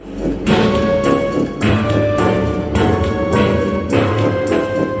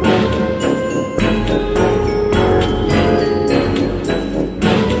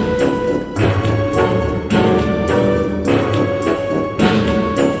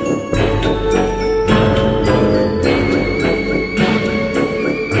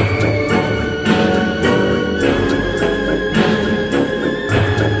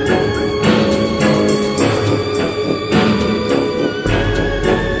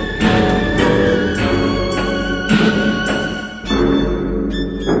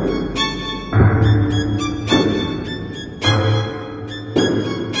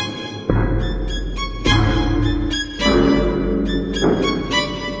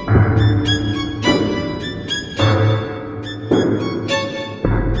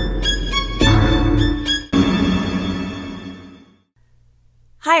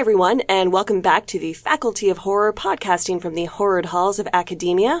Hi, everyone, and welcome back to the Faculty of Horror podcasting from the horrid halls of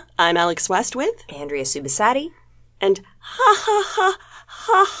academia. I'm Alex West with Andrea Subasati. And ha ha ha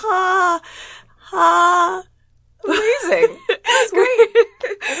ha ha ha. Amazing. That was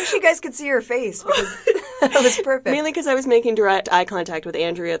great. I wish you guys could see her face because that was perfect. Mainly because I was making direct eye contact with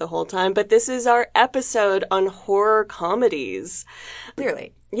Andrea the whole time, but this is our episode on horror comedies.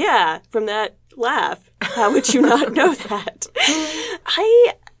 Clearly. Yeah, from that laugh. How would you not know that?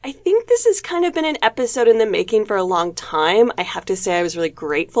 I think this has kind of been an episode in the making for a long time. I have to say I was really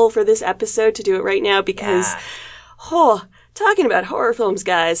grateful for this episode to do it right now because, talking about horror films,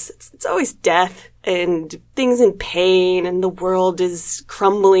 guys, it's always death and things in pain and the world is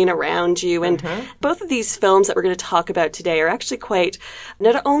crumbling around you. And both of these films that we're going to talk about today are actually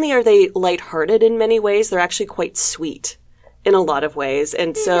not only are they lighthearted in many ways, they're actually quite sweet in a lot of ways.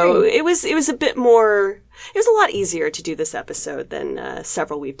 And so it was a bit more, it was a lot easier to do this episode than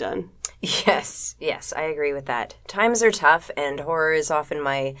several we've done. Yes, I agree with that. Times are tough, and horror is often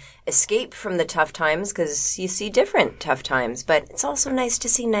my escape from the tough times because you see different tough times, but it's also nice to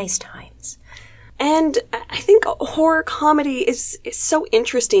see nice times. And I think horror comedy is so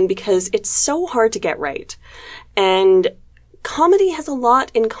interesting because it's so hard to get right. And comedy has a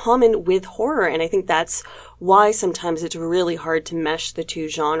lot in common with horror, and I think that's why sometimes it's really hard to mesh the two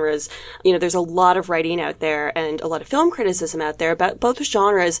genres. You know, there's a lot of writing out there and a lot of film criticism out there about both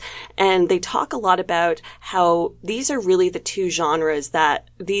genres, and they talk a lot about how these are really the two genres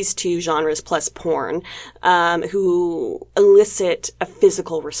plus porn, who elicit a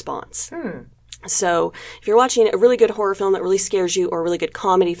physical response. So if you're watching a really good horror film that really scares you or a really good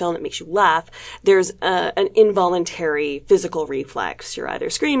comedy film that makes you laugh, there's an involuntary physical reflex. You're either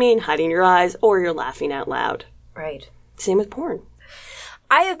screaming, hiding your eyes, or you're laughing out loud. Right. Same with porn.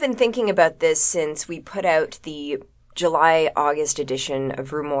 I have been thinking about this since we put out the July-August edition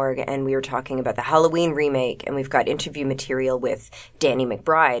of Rue Morgue, and we were talking about the Halloween remake, and we've got interview material with Danny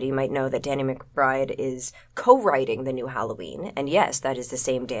McBride. You might know that Danny McBride is co-writing the new Halloween, and yes, that is the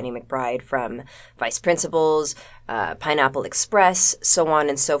same Danny McBride from Vice Principals, Pineapple Express, so on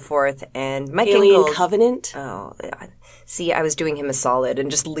and so forth, and Mike Alien Gingold. Covenant. Oh, see, I was doing him a solid and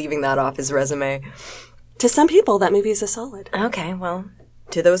just leaving that off his resume. To some people, that movie is a solid. Okay, well,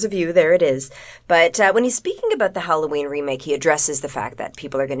 to those of you, there it is. But when he's speaking about the Halloween remake, he addresses the fact that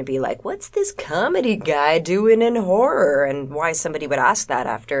people are going to be like, what's this comedy guy doing in horror? And why somebody would ask that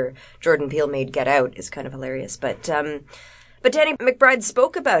after Jordan Peele made Get Out is kind of hilarious. But Danny McBride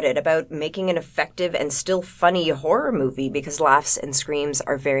spoke about it, about making an effective and still funny horror movie because laughs and screams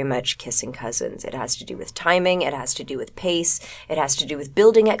are very much kissing cousins. It has to do with timing, it has to do with pace, it has to do with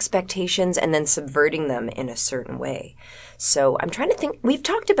building expectations and then subverting them in a certain way. So I'm trying to think, we've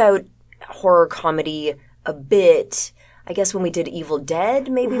talked about horror comedy a bit. I guess when we did Evil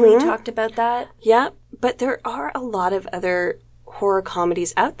Dead, maybe we talked about that. Yeah, but there are a lot of other horror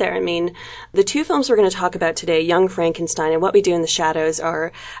comedies out there. I mean, the two films we're going to talk about today, Young Frankenstein and What We Do in the Shadows,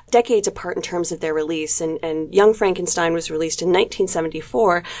 are decades apart in terms of their release. And Young Frankenstein was released in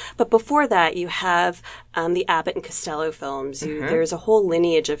 1974. But before that, you have the Abbott and Costello films. There's a whole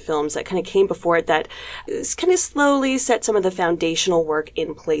lineage of films that kind of came before it that kind of slowly set some of the foundational work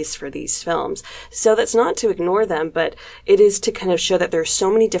in place for these films. So that's not to ignore them, but it is to kind of show that there are so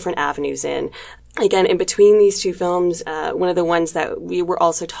many different avenues in. Again, in between these two films, one of the ones that we were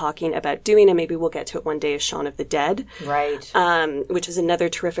also talking about doing, and maybe we'll get to it one day, is Shaun of the Dead. Right. Which is another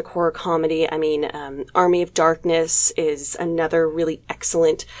terrific horror comedy. I mean, Army of Darkness is another really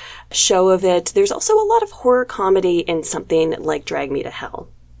excellent show of it. There's also a lot of horror comedy in something like Drag Me to Hell.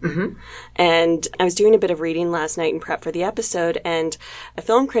 And I was doing a bit of reading last night in prep for the episode, and a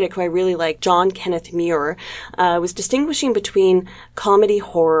film critic who I really like, John Kenneth Muir, was distinguishing between comedy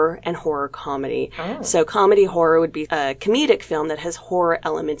horror and horror comedy. So comedy horror would be a comedic film that has horror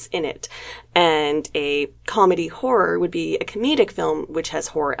elements in it, and a comedy horror would be a comedic film which has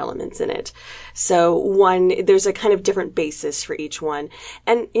horror elements in it. So there's a kind of different basis for each one.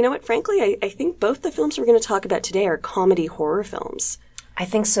 And you know what, frankly, I think both the films we're going to talk about today are comedy horror films. I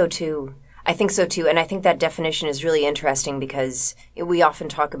think so too. And I think that definition is really interesting because we often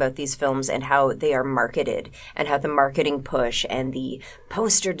talk about these films and how they are marketed and how the marketing push and the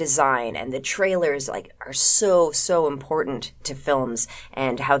poster design and the trailers are so important to films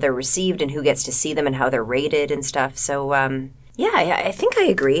and how they're received and who gets to see them and how they're rated and stuff. So, yeah, I think I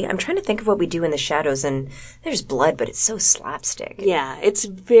agree. I'm trying to think of What We Do in the Shadows, and there's blood, but it's so slapstick. Yeah, it's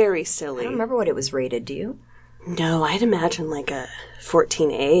very silly. I don't remember what it was rated, do you? No, I'd imagine like a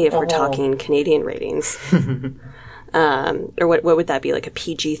 14A if we're talking Canadian ratings. Or what would that be, like a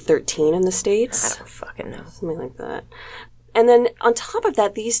PG-13 in the States? I don't fucking know. Something like that. And then on top of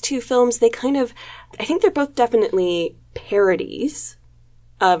that, these two films, they kind of, I think they're both definitely parodies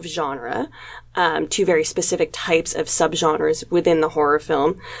of genre, two very specific types of subgenres within the horror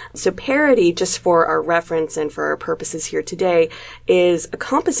film. So parody, just for our reference and for our purposes here today, is a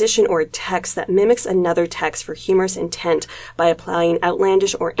composition or a text that mimics another text for humorous intent by applying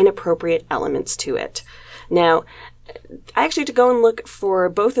outlandish or inappropriate elements to it. Now, I actually had to go and look for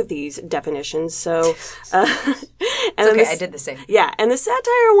both of these definitions. So, I did the same. Yeah, and the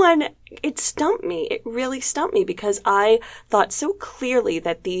satire one, it stumped me. It really stumped me because I thought so clearly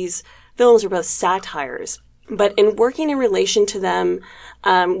that these films were both satires. But in working in relation to them,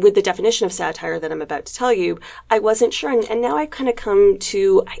 with the definition of satire that I'm about to tell you, I wasn't sure. And now I've kind of come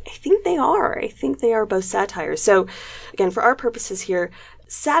to, I think they are. I think they are both satires. So, again, for our purposes here,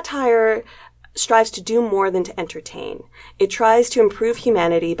 satire strives to do more than to entertain. It tries to improve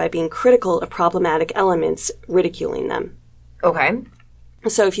humanity by being critical of problematic elements, ridiculing them. Okay.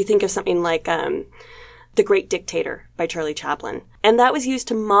 So if you think of something like The Great Dictator by Charlie Chaplin, and that was used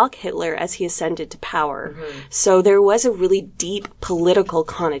to mock Hitler as he ascended to power. Mm-hmm. So there was a really deep political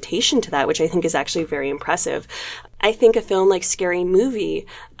connotation to that, which I think is actually very impressive. I think a film like Scary Movie,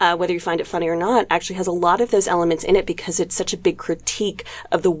 whether you find it funny or not, actually has a lot of those elements in it because it's such a big critique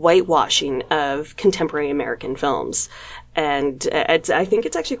of the whitewashing of contemporary American films. And I think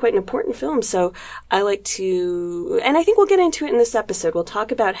it's actually quite an important film. So I like to, and I think we'll get into it in this episode. We'll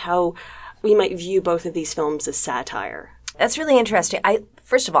talk about how we might view both of these films as satire. That's really interesting.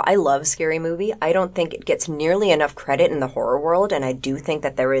 First of all, I love Scary Movie. I don't think it gets nearly enough credit in the horror world, and I do think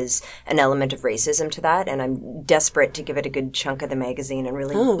that there is an element of racism to that, and I'm desperate to give it a good chunk of the magazine and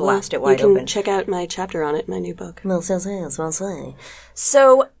really blast it wide open. You can check out my chapter on it, my new book.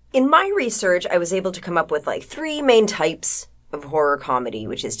 So, in my research, I was able to come up with like 3 main types of horror comedy,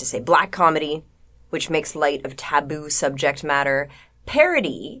 which is to say black comedy, which makes light of taboo subject matter,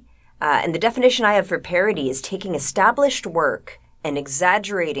 parody, and the definition I have for parody is taking established work and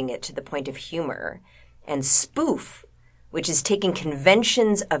exaggerating it to the point of humor, and spoof, which is taking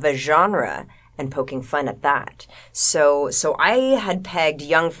conventions of a genre and poking fun at that. So I had pegged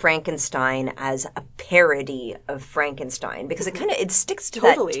Young Frankenstein as a parody of Frankenstein because it sticks to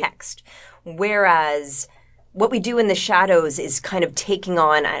that text. Whereas What We Do in the Shadows is kind of taking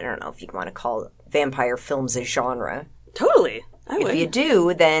on, I don't know if you want to call vampire films a genre. Totally. If you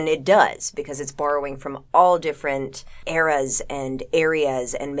do, then it does, because it's borrowing from all different eras and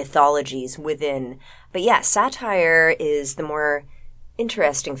areas and mythologies within. But yeah, satire is the more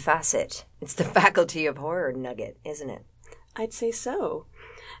interesting facet. It's the faculty of horror nugget, isn't it? I'd say so.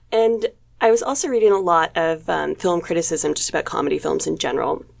 And I was also reading a lot of film criticism just about comedy films in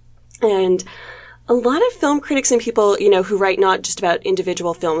general. And a lot of film critics and people, who write not just about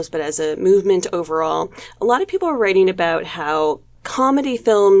individual films, but as a movement overall, a lot of people are writing about how comedy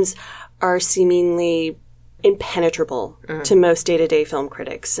films are seemingly impenetrable to most day-to-day film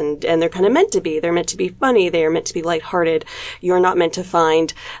critics. And they're kind of meant to be. They're meant to be funny. They are meant to be lighthearted. You're not meant to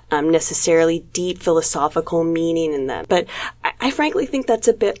find necessarily deep philosophical meaning in them. But I frankly think that's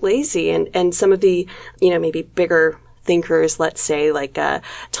a bit lazy. And some of the, maybe bigger thinkers, let's say, like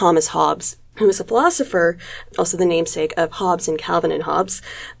Thomas Hobbes, who was a philosopher, also the namesake of Hobbes and Calvin and Hobbes,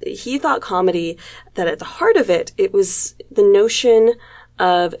 he thought comedy, that at the heart of it, it was the notion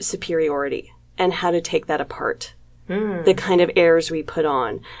of superiority and how to take that apart. The kind of airs we put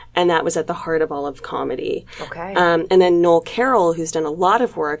on. And that was at the heart of all of comedy. Okay. And then Noel Carroll, who's done a lot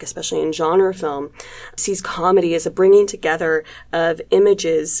of work, especially in genre film, sees comedy as a bringing together of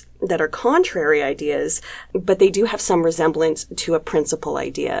images that are contrary ideas, but they do have some resemblance to a principal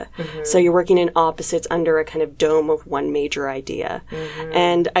idea. So you're working in opposites under a kind of dome of one major idea.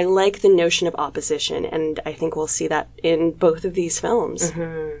 And I like the notion of opposition, and I think we'll see that in both of these films.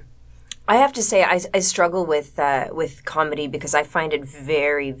 I have to say, I struggle with comedy because I find it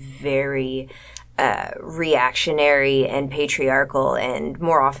very, very reactionary and patriarchal, and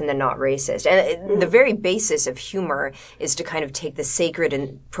more often than not racist. And the very basis of humor is to kind of take the sacred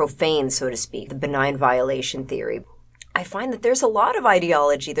and profane, so to speak, the benign violation theory. I find that there's a lot of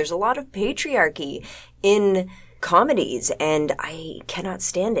ideology, there's a lot of patriarchy in comedies, and I cannot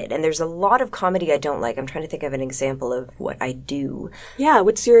stand it. And there's a lot of comedy I don't like. I'm trying to think of an example of what I do. Yeah,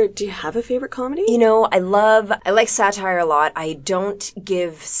 do you have a favorite comedy? I like satire a lot. I don't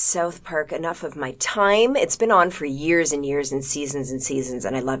give South Park enough of my time. It's been on for years and years and seasons,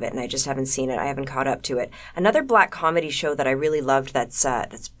 and I love it, and I just haven't seen it. I haven't caught up to it. Another black comedy show that I really loved that's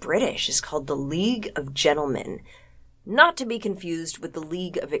British is called The League of Gentlemen. Not to be confused with The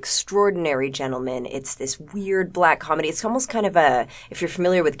League of Extraordinary Gentlemen. It's this weird black comedy. It's almost kind of if you're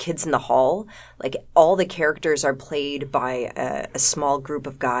familiar with Kids in the Hall, like all the characters are played by a small group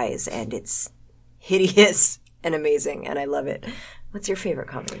of guys, and it's hideous and amazing, and I love it. What's your favorite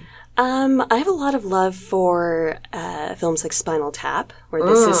comedy? I have a lot of love for films like Spinal Tap, or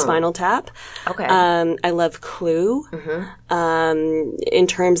This Is Spinal Tap. Okay. I love Clue. In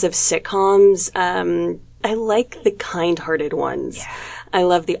terms of sitcoms, I like the kind-hearted ones. Yeah. I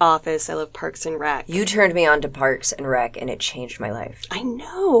love The Office. I love Parks and Rec. You turned me on to Parks and Rec, and it changed my life. I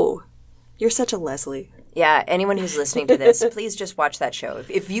know. You're such a Leslie. Yeah, anyone who's listening to this, please just watch that show.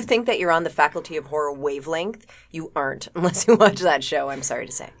 If you think that you're on the Faculty of Horror wavelength, you aren't unless you watch that show, I'm sorry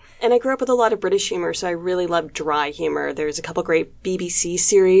to say. And I grew up with a lot of British humor, so I really love dry humor. There's a couple great BBC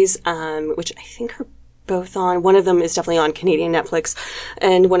series, which I think are both on. One of them is definitely on Canadian Netflix,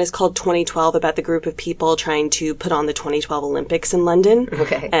 and one is called 2012, about the group of people trying to put on the 2012 Olympics in London.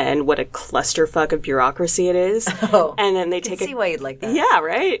 Okay. And what a clusterfuck of bureaucracy it is. Oh, and then they take see why you'd like that. Yeah,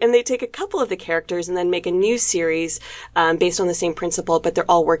 right? And they take a couple of the characters and then make a new series based on the same principle, but they're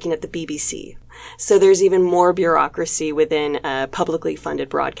all working at the BBC. So there's even more bureaucracy within a publicly funded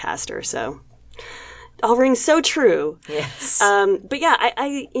broadcaster, so all rings so true. Yes. But yeah,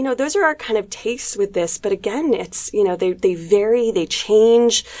 I those are our kind of tastes with this. But again, it's, they vary, they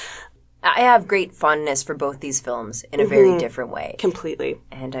change. I have great fondness for both these films in a very different way. Completely.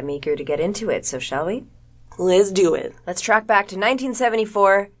 And I'm eager to get into it, so shall we? Let's do it. Let's track back to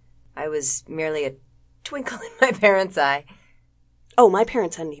 1974. I was merely a twinkle in my parents' eye. Oh, my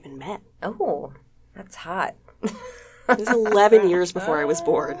parents hadn't even met. Oh, that's hot. It was 11 years before I was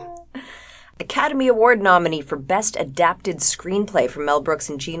born. Academy Award nominee for Best Adapted Screenplay from Mel Brooks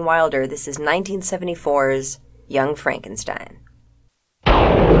and Gene Wilder. This is 1974's Young Frankenstein.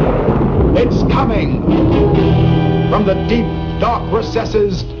 It's coming from the deep, dark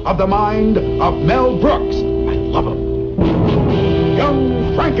recesses of the mind of Mel Brooks. I love him.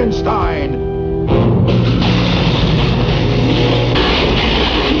 Young Frankenstein.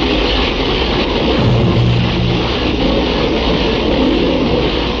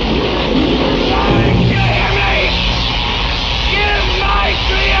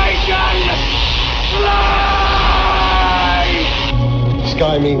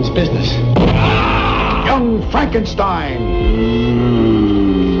 Sky means business. Young Frankenstein.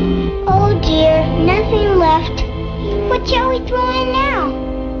 Oh dear, nothing left. What shall we throw in now?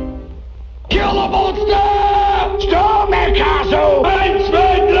 Kill the monster! Storm the castle!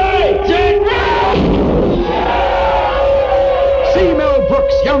 See Mel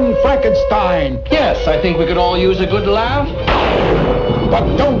Brooks' Young Frankenstein. Yes, I think we could all use a good laugh.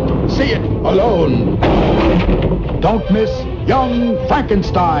 But don't see it alone. Don't miss Young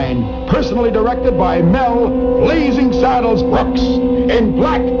Frankenstein, personally directed by Mel Blazing Saddles Brooks, in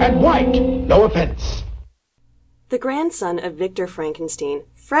black and white. No offense. The grandson of Victor Frankenstein,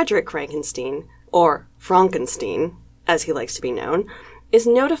 Frederick Frankenstein, or Frankenstein, as he likes to be known, is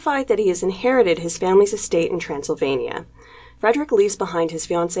notified that he has inherited his family's estate in Transylvania. Frederick leaves behind his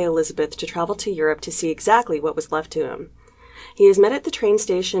fiancée Elizabeth to travel to Europe to see exactly what was left to him. He is met at the train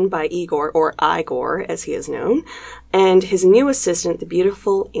station by Igor, or Igor, as he is known, and his new assistant, the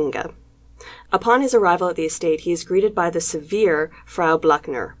beautiful Inga. Upon his arrival at the estate, he is greeted by the severe Frau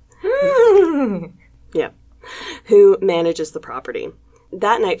Bluckner, who manages the property.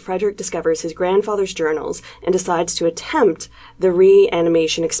 That night, Frederick discovers his grandfather's journals and decides to attempt the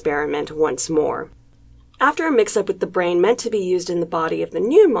reanimation experiment once more. After a mix-up with the brain meant to be used in the body of the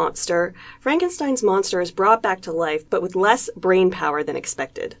new monster, Frankenstein's monster is brought back to life, but with less brain power than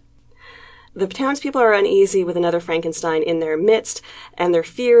expected. The townspeople are uneasy with another Frankenstein in their midst, and their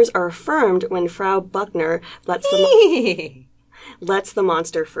fears are affirmed when Frau Buckner lets the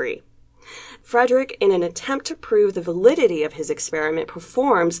monster free. Frederick, in an attempt to prove the validity of his experiment,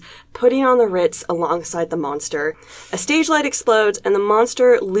 performs putting on the Ritz alongside the monster. A stage light explodes, and the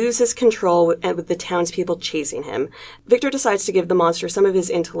monster loses control with the townspeople chasing him. Victor decides to give the monster some of his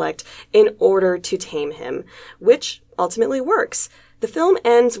intellect in order to tame him, which ultimately works. The film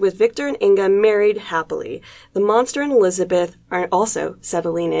ends with Victor and Inga married happily. The monster and Elizabeth are also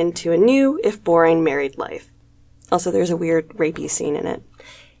settling into a new, if boring, married life. Also, there's a weird rapey scene in it.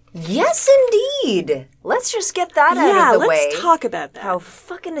 Yes, indeed. Let's just get that out of the way. Yeah, let's talk about that. How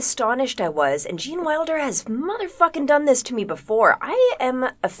fucking astonished I was. And Gene Wilder has motherfucking done this to me before. I am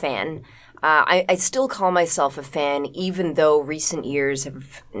a fan. I still call myself a fan, even though recent years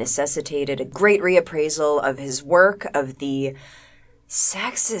have necessitated a great reappraisal of his work, of the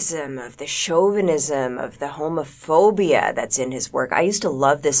sexism, of the chauvinism, of the homophobia that's in his work. I used to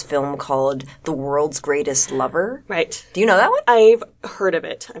love this film called The World's Greatest Lover. Right. Do you know that one? I've heard of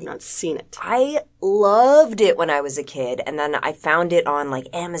it. I've not seen it. I loved it when I was a kid, and then I found it on like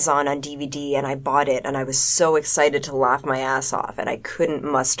Amazon on DVD, and I bought it, and I was so excited to laugh my ass off, and I couldn't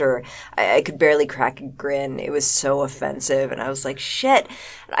muster, I could barely crack a grin. It was so offensive, and I was like, shit,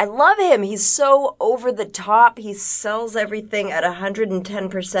 I love him. He's so over the top. He sells everything at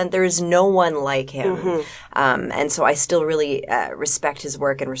 110%. There is no one like him. And so I still really respect his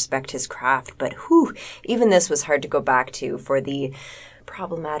work and respect his craft, but even this was hard to go back to for the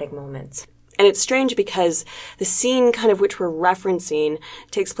problematic moments. And it's strange because the scene kind of which we're referencing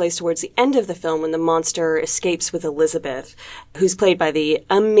takes place towards the end of the film when the monster escapes with Elizabeth, who's played by the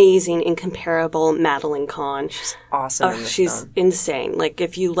amazing, incomparable Madeline Kahn. She's awesome in this She's film. insane. Like,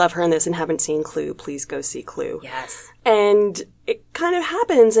 if you love her in this and haven't seen Clue, please go see Clue. Yes. And it kind of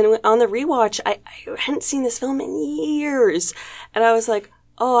happens, and on the rewatch, I hadn't seen this film in years, and I was like,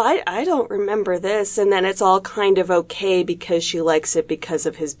 oh, I don't remember this, and then it's all kind of okay because she likes it because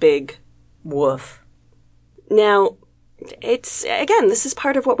of his big woof. Now, it's, again, this is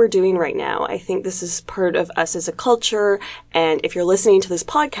part of what we're doing right now. I think this is part of us as a culture, and if you're listening to this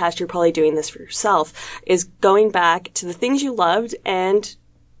podcast, you're probably doing this for yourself, is going back to the things you loved and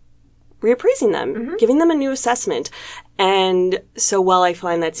reappraising them, giving them a new assessment. And so while I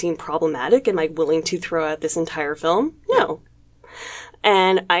find that scene problematic, am I willing to throw out this entire film? No.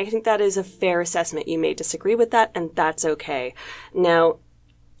 And I think that is a fair assessment. You may disagree with that, and that's okay. Now,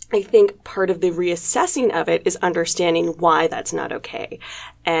 I think part of the reassessing of it is understanding why that's not okay.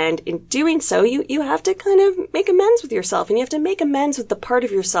 And in doing so, you have to kind of make amends with yourself, and you have to make amends with the part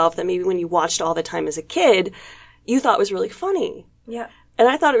of yourself that maybe when you watched all the time as a kid, you thought was really funny. Yeah. And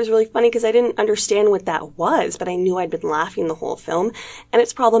I thought it was really funny because I didn't understand what that was, but I knew I'd been laughing the whole film. And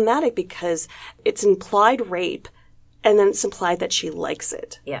it's problematic because it's implied rape, and then it's implied that she likes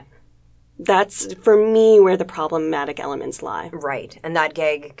it. Yeah. That's, for me, where the problematic elements lie. Right. And that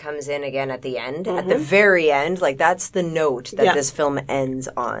gag comes in again at the end. At the very end. Like, that's the note that this film ends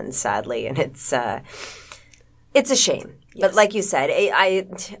on, sadly. And it's a shame. Yes. But like you said,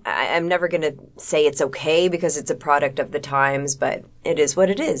 I'm never going to say it's okay because it's a product of the times, but it is what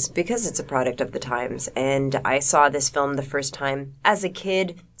it is because it's a product of the times. And I saw this film the first time as a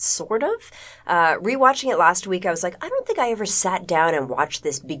kid, sort of. Rewatching it last week, I was like, I don't think I ever sat down and watched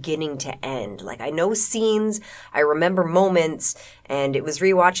this beginning to end. Like, I know scenes, I remember moments, and it was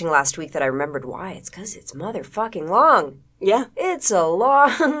rewatching last week that I remembered why. It's because it's motherfucking long. Yeah. It's a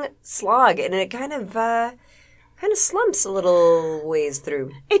long slog, and it kind of slumps a little ways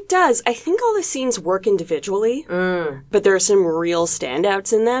through. It does. I think all the scenes work individually, but there are some real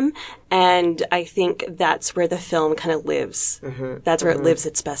standouts in them, and I think that's where the film kind of lives. That's where it lives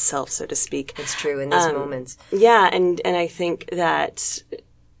its best self, so to speak. It's true in those moments. Yeah, and I think that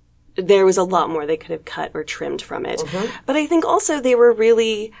there was a lot more they could have cut or trimmed from it. But I think also they were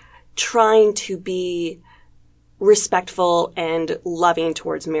really trying to be respectful and loving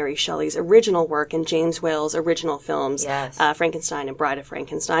towards Mary Shelley's original work and James Whale's original films, Frankenstein and Bride of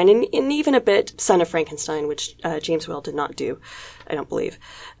Frankenstein, and even a bit Son of Frankenstein, which James Whale did not do, I don't believe.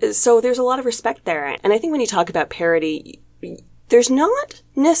 So there's a lot of respect there. And I think when you talk about parody, there's not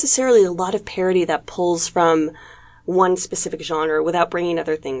necessarily a lot of parody that pulls from one specific genre without bringing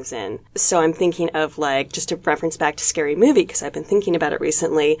other things in. So I'm thinking of, like, just to reference back to Scary Movie, because I've been thinking about it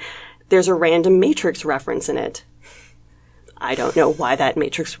recently, there's a random Matrix reference in it. I don't know why that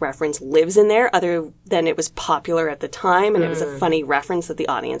Matrix reference lives in there other than it was popular at the time and it was a funny reference that the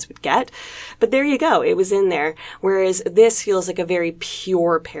audience would get. But there you go. It was in there. Whereas this feels like a very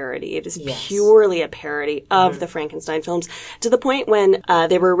pure parody. It is purely a parody of the Frankenstein films to the point when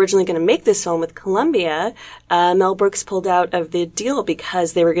they were originally going to make this film with Columbia, Mel Brooks pulled out of the deal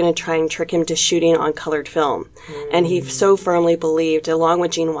because they were going to try and trick him to shooting on colored film. And he so firmly believed, along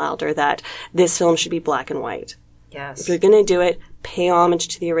with Gene Wilder, that this film should be black and white. Yes. If you're going to do it, pay homage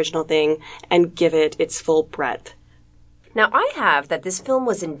to the original thing and give it its full breadth. Now, I have that this film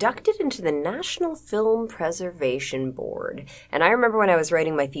was inducted into the National Film Preservation Board. And I remember when I was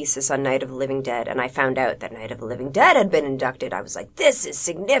writing my thesis on Night of the Living Dead, and I found out that Night of the Living Dead had been inducted, I was like, this is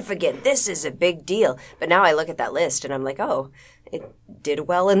significant. This is a big deal. But now I look at that list, and I'm like, oh, it did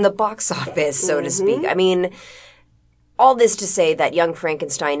well in the box office, so to speak. I mean, all this to say that Young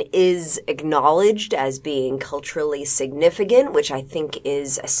Frankenstein is acknowledged as being culturally significant, which I think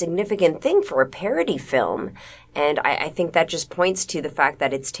is a significant thing for a parody film. And I think that just points to the fact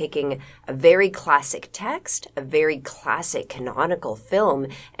that it's taking a very classic text, a very classic canonical film,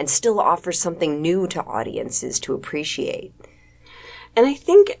 and still offers something new to audiences to appreciate. And I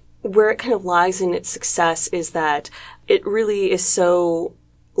think where it kind of lies in its success is that it really is so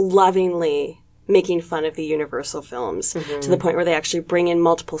lovingly making fun of the Universal films to the point where they actually bring in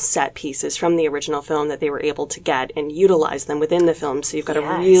multiple set pieces from the original film that they were able to get and utilize them within the film. So you've got a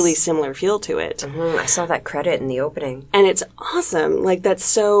really similar feel to it. I saw that credit in the opening. And it's awesome. Like, that's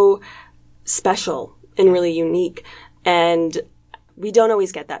so special and really unique. And we don't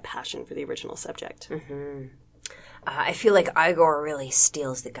always get that passion for the original subject. I feel like Igor really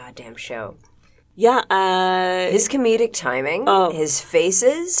steals the goddamn show. Yeah, his comedic timing, his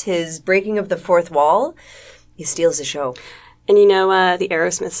faces, his breaking of the fourth wall, he steals the show. And you know, the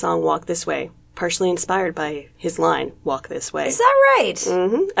Aerosmith song Walk This Way, partially inspired by his line, Walk This Way. Is that right?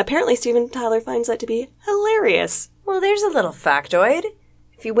 Mm-hmm. Apparently Steven Tyler finds that to be hilarious. Well, there's a little factoid.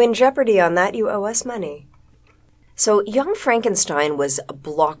 If you win Jeopardy on that, you owe us money. So Young Frankenstein was a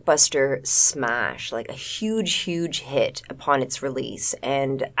blockbuster smash, like a huge, huge hit upon its release.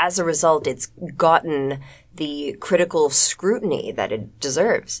 And as a result, it's gotten the critical scrutiny that it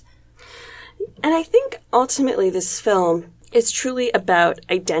deserves. And I think ultimately this film is truly about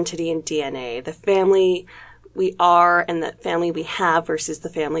identity and DNA, the family we are and the family we have versus the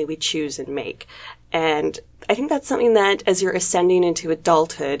family we choose and make. And I think that's something that as you're ascending into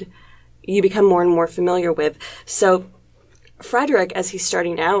adulthood, you become more and more familiar with. So Frederick, as he's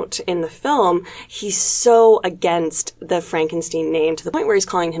starting out in the film, he's so against the Frankenstein name to the point where he's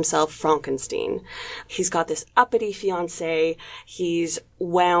calling himself Frankenstein. He's got this uppity fiancée. He's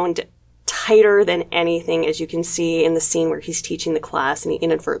wound tighter than anything, as you can see in the scene where he's teaching the class and he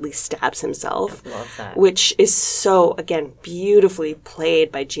inadvertently stabs himself. I love that. Which is so, again, beautifully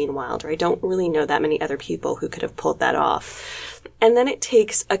played by Gene Wilder. I don't really know that many other people who could have pulled that off. And then it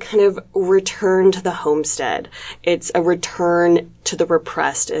takes a kind of return to the homestead. It's a return to the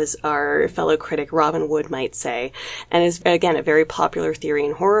repressed, as our fellow critic Robin Wood might say, and is, again, a very popular theory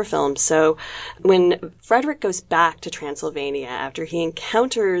in horror films. So when Frederick goes back to Transylvania after he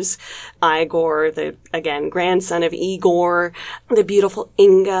encounters Igor, the, again, grandson of Igor, the beautiful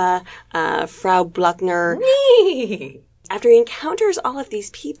Inga, Frau Bluckner, after he encounters all of these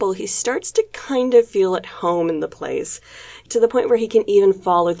people, he starts to kind of feel at home in the place, to the point where he can even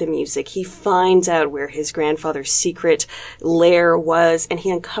follow the music. He finds out where his grandfather's secret lair was, and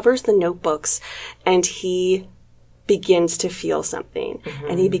he uncovers the notebooks, and he begins to feel something.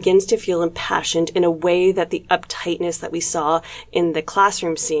 And he begins to feel impassioned in a way that the uptightness that we saw in the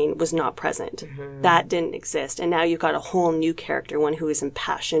classroom scene was not present. That didn't exist. And now you've got a whole new character, one who is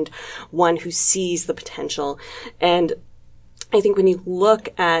impassioned, one who sees the potential. And I think when you look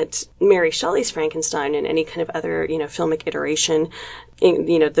at Mary Shelley's Frankenstein and any kind of other, filmic iteration,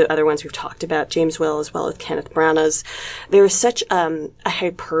 the other ones we've talked about, James Whale as well as Kenneth Branagh's, there is such a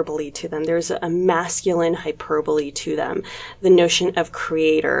hyperbole to them. There's a masculine hyperbole to them. The notion of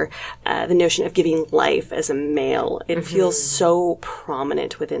creator, the notion of giving life as a male. It feels so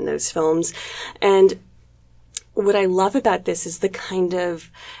prominent within those films. And what I love about this is the kind of,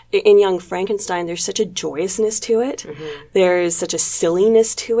 in Young Frankenstein, there's such a joyousness to it. There's such a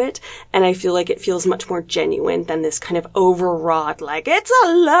silliness to it. And I feel like it feels much more genuine than this kind of overwrought, like, it's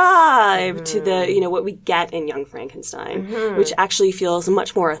alive to the, what we get in Young Frankenstein, which actually feels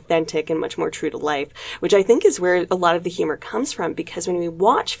much more authentic and much more true to life, which I think is where a lot of the humor comes from. Because when we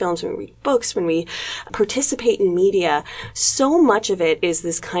watch films, when we read books, when we participate in media, so much of it is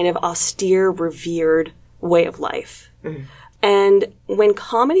this kind of austere, revered way of life. And when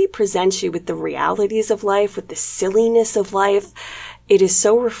comedy presents you with the realities of life, with the silliness of life, it is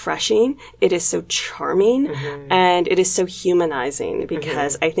so refreshing, it is so charming, and it is so humanizing,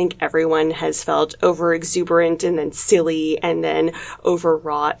 because I think everyone has felt over exuberant and then silly and then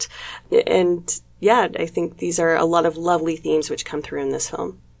overwrought. And yeah, I think these are a lot of lovely themes which come through in this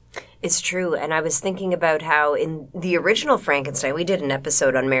film. It's true, and I was thinking about how in the original Frankenstein, we did an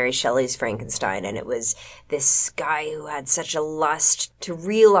episode on Mary Shelley's Frankenstein, and it was this guy who had such a lust to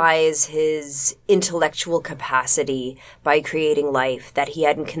realize his intellectual capacity by creating life that he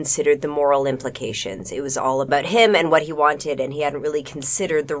hadn't considered the moral implications. It was all about him and what he wanted, and he hadn't really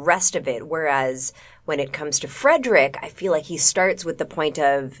considered the rest of it, whereas when it comes to Frederick, I feel like he starts with the point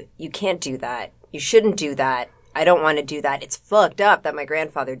of, you can't do that, you shouldn't do that, I don't want to do that. It's fucked up that my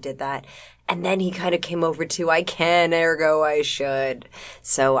grandfather did that. And then he kind of came over to, I can, ergo I should.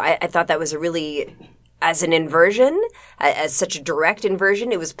 So I thought that was a really, as an inversion, as such a direct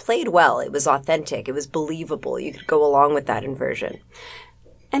inversion, it was played well. It was authentic. It was believable. You could go along with that inversion.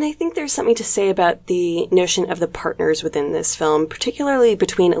 And I think there's something to say about the notion of the partners within this film, particularly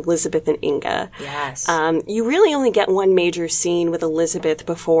between Elizabeth and Inga. Yes. You really only get one major scene with Elizabeth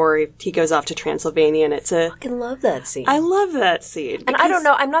before he goes off to Transylvania, and it's I fucking love that scene. I love that scene. And I don't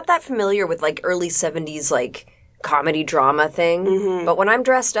know, I'm not that familiar with like early 70s like comedy drama thing, but when I'm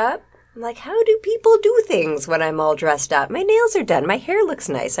dressed up, I'm like, how do people do things when I'm all dressed up? My nails are done. My hair looks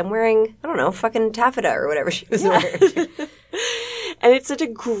nice. I'm wearing, I don't know, fucking taffeta or whatever she was wearing. And it's such a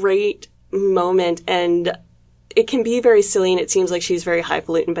great moment, and it can be very silly, and it seems like she's very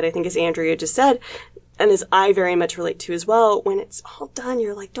highfalutin, but I think as Andrea just said, and as I very much relate to as well, when it's all done,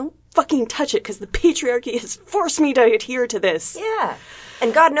 you're like, don't fucking touch it, because the patriarchy has forced me to adhere to this. Yeah.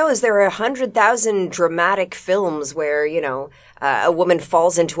 And God knows there are 100,000 dramatic films where, you know, a woman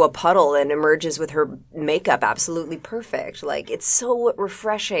falls into a puddle and emerges with her makeup absolutely perfect. Like, it's so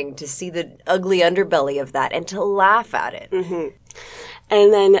refreshing to see the ugly underbelly of that and to laugh at it. Mm-hmm.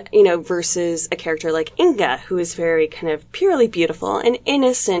 And then, you know, versus a character like Inga, who is very kind of purely beautiful and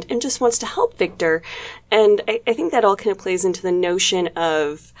innocent and just wants to help Victor. And I think that all kind of plays into the notion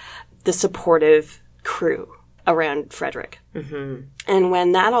of the supportive crew around Frederick. Mm-hmm. And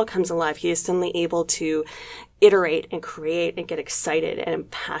when that all comes alive, he is suddenly able to iterate and create and get excited and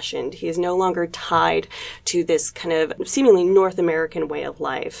impassioned. He is no longer tied to this kind of seemingly North American way of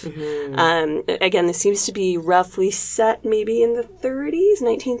life. Mm-hmm. Again, this seems to be roughly set maybe in the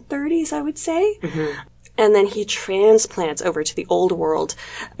 1930s, I would say. Mm-hmm. And then he transplants over to the old world,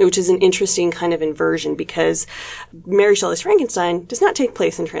 which is an interesting kind of inversion because Mary Shelley's Frankenstein does not take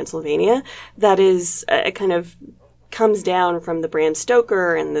place in Transylvania. That is a kind of comes down from the Bram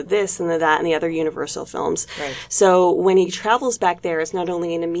Stoker and the this and the that and the other Universal films. Right. So when he travels back there, it's not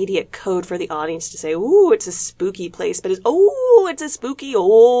only an immediate code for the audience to say, ooh, it's a spooky place, but it's a spooky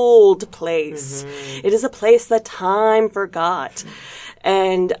old place. Mm-hmm. It is a place that time forgot. Mm-hmm.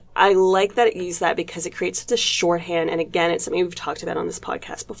 And I like that it used that because it creates such a shorthand. And again, it's something we've talked about on this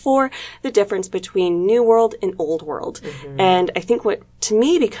podcast before, the difference between New World and Old World. Mm-hmm. And I think what to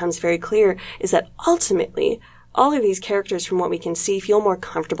me becomes very clear is that ultimately, all of these characters, from what we can see, feel more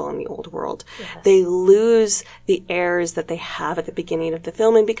comfortable in the old world. Yes. They lose the airs that they have at the beginning of the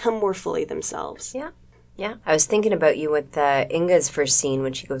film and become more fully themselves. Yeah. Yeah. I was thinking about you with Inga's first scene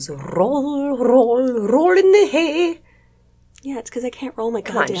when she goes, roll, roll, roll in the hay. Yeah, it's because I can't roll my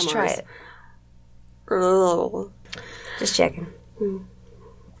goddamn Come on, just try it. Just checking.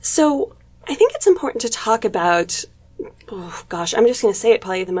 So I think it's important to talk about, I'm just going to say it,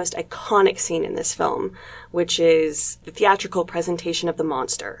 probably the most iconic scene in this film, which is the theatrical presentation of the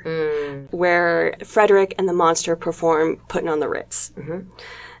monster, where Frederick and the monster perform Puttin' on the Ritz. Mm-hmm.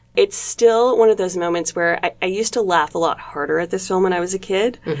 It's still one of those moments where I used to laugh a lot harder at this film when I was a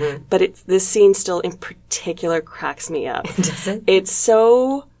kid, mm-hmm. but this scene still in particular cracks me up. Does it? It's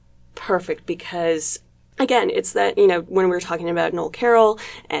so perfect because, again, it's that, you know, when we were talking about Noel Carroll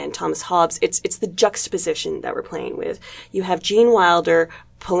and Thomas Hobbes, it's the juxtaposition that we're playing with. You have Gene Wilder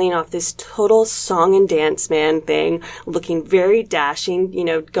pulling off this total song and dance man thing, looking very dashing, you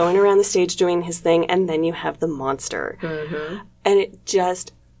know, going around the stage doing his thing, and then you have the monster. Mm-hmm. And it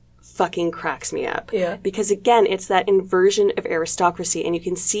just fucking cracks me up. Yeah. Because again, it's that inversion of aristocracy, and you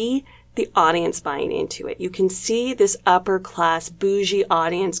can see the audience buying into it. You can see this upper class bougie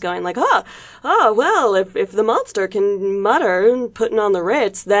audience going like, well, if the monster can mutter Puttin' on the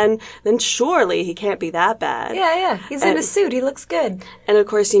Ritz, then surely he can't be that bad. Yeah. He's in a suit. He looks good. And of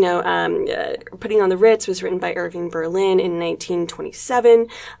course, you know, Puttin' on the Ritz was written by Irving Berlin in 1927,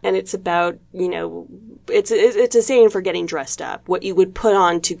 and it's about, you know, it's a saying for getting dressed up, what you would put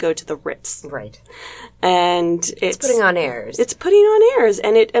on to go to the Ritz. Right. And it's putting on airs. It's putting on airs,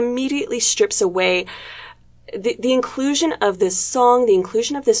 and it immediately strips away the inclusion of this song, the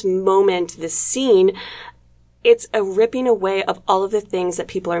inclusion of this moment, this scene. It's a ripping away of all of the things that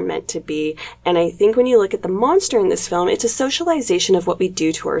people are meant to be. And I think when you look at the monster in this film, it's a socialization of what we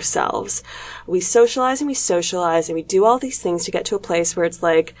do to ourselves. We socialize and we do all these things to get to a place where it's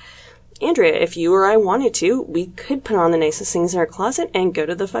like, Andrea, if you or I wanted to, we could put on the nicest things in our closet and go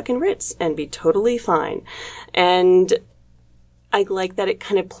to the fucking Ritz and be totally fine. And I like that it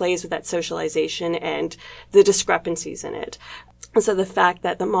kind of plays with that socialization and the discrepancies in it. And so the fact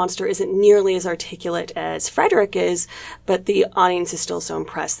that the monster isn't nearly as articulate as Frederick is, but the audience is still so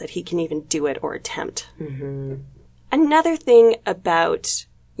impressed that he can even do it or attempt. Mm-hmm. Another thing about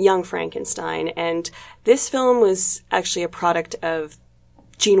Young Frankenstein, and this film was actually a product of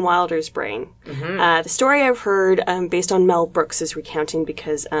Gene Wilder's brain. The story I've heard, based on Mel Brooks' recounting,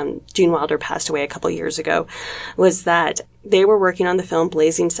 because Gene Wilder passed away a couple years ago, was that they were working on the film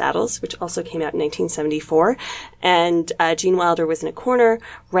Blazing Saddles, which also came out in 1974, and Gene Wilder was in a corner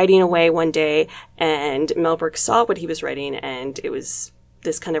writing away one day, and Mel Brooks saw what he was writing, and it was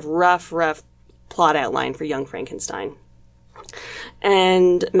this kind of rough plot outline for Young Frankenstein.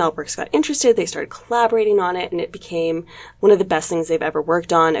 And Mel Brooks got interested, they started collaborating on it, and it became one of the best things they've ever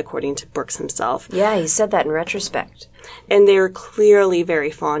worked on, according to Brooks himself. Yeah, he said that in retrospect. And they were clearly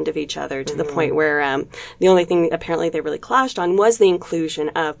very fond of each other, to the point where the only thing apparently they really clashed on was the inclusion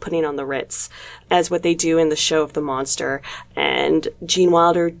of putting on the Ritz as what they do in the show of the monster. And Gene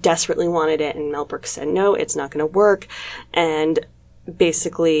Wilder desperately wanted it, and Mel Brooks said, no, it's not going to work. And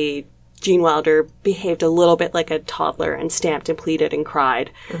basically, Gene Wilder behaved a little bit like a toddler and stamped and pleaded and cried.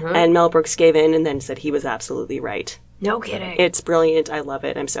 And Mel Brooks gave in and then said he was absolutely right. No kidding. It's brilliant. I love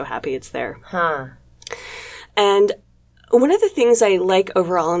it. I'm so happy it's there. Huh. And one of the things I like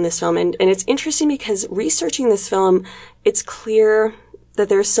overall in this film, and it's interesting because researching this film, it's clear that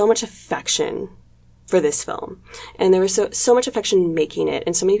there's so much affection for this film. And there was so much affection making it,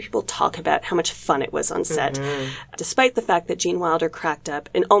 and so many people talk about how much fun it was on set. Despite the fact that Gene Wilder cracked up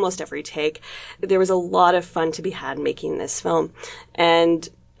in almost every take, there was a lot of fun to be had making this film. And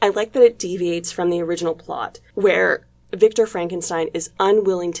I like that it deviates from the original plot, where Victor Frankenstein is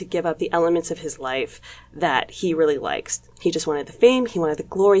unwilling to give up the elements of his life that he really likes. He just wanted the fame, he wanted the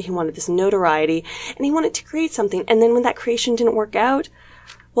glory, he wanted this notoriety, and he wanted to create something. And then when that creation didn't work out,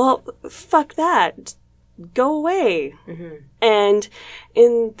 well, fuck that. Go away. And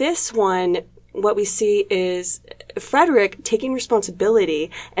in this one, what we see is Frederick taking responsibility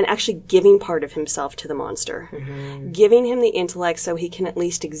and actually giving part of himself to the monster. Giving him the intellect so he can at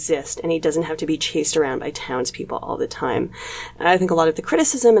least exist and he doesn't have to be chased around by townspeople all the time. I think a lot of the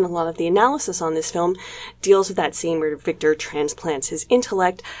criticism and a lot of the analysis on this film deals with that scene where Victor transplants his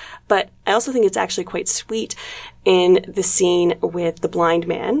intellect, but I also think it's actually quite sweet in the scene with the blind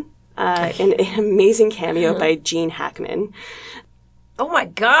man. An amazing cameo by Gene Hackman. Oh my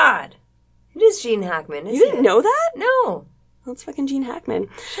god! It is Gene Hackman, isn't it? You didn't know that? No. Well, it's fucking Gene Hackman.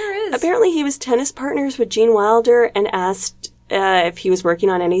 Sure is. Apparently he was tennis partners with Gene Wilder and asked if he was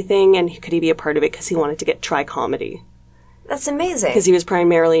working on anything and could he be a part of it because he wanted to try comedy. That's amazing. Because he was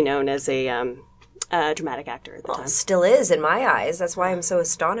primarily known as a dramatic actor at the time. Still is in my eyes. That's why I'm so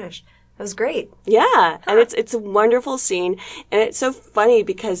astonished. That was great. Yeah, and it's a wonderful scene, and it's so funny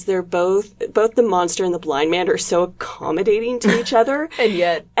because they're both the monster and the blind man are so accommodating to each other.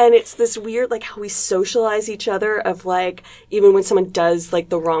 And it's this weird, like, how we socialize each other of, like, even when someone does, like,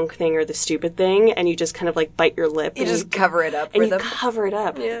 the wrong thing or the stupid thing, and you just kind of, like, bite your lip. You just cover it up for them. Cover it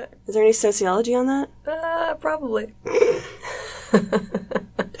up. Yeah. Is there any sociology on that? Probably.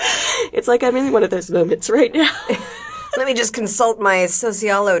 It's like I'm in one of those moments right now. Let me just consult my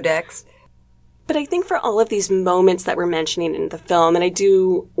Sociolodex. But I think for all of these moments that we're mentioning in the film, and I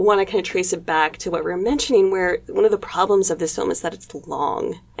do want to kind of trace it back to what we were mentioning, where one of the problems of this film is that it's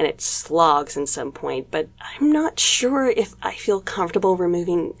long and it slogs in some point, but I'm not sure if I feel comfortable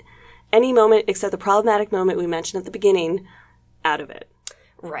removing any moment except the problematic moment we mentioned at the beginning out of it.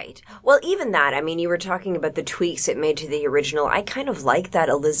 Right. Well, even that, I mean, you were talking about the tweaks it made to the original. I kind of like that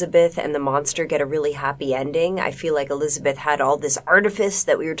Elizabeth and the monster get a really happy ending. I feel like Elizabeth had all this artifice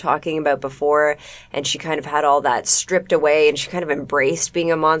that we were talking about before, and she kind of had all that stripped away, and she kind of embraced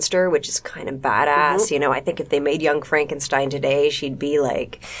being a monster, which is kind of badass. You know, I think if they made Young Frankenstein today, she'd be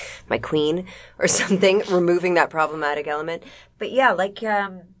like my queen or something, removing that problematic element. But yeah, like,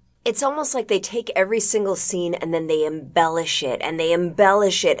 it's almost like they take every single scene and then they embellish it and they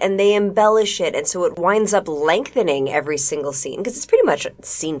embellish it and they embellish it. And so it winds up lengthening every single scene because it's pretty much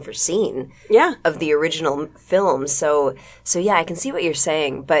scene for scene of the original film. So yeah, I can see what you're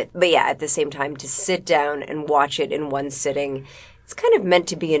saying. But yeah, at the same time, to sit down and watch it in one sitting, it's kind of meant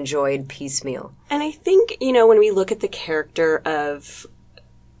to be enjoyed piecemeal. And I think, you know, when we look at the character of...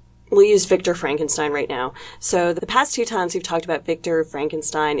 We'll use Victor Frankenstein right now. So the past two times we've talked about Victor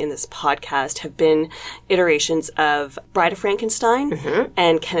Frankenstein in this podcast have been iterations of Bride of Frankenstein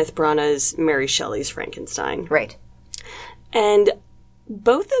and Kenneth Branagh's Mary Shelley's Frankenstein. Right. And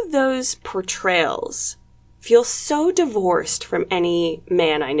both of those portrayals feel so divorced from any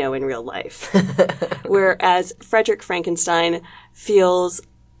man I know in real life. Whereas Frederick Frankenstein feels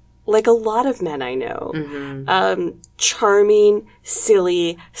like a lot of men I know. Charming,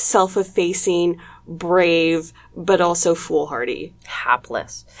 silly, self-effacing, brave, but also foolhardy.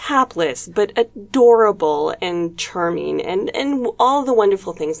 Hapless. Hapless, but adorable and charming and all the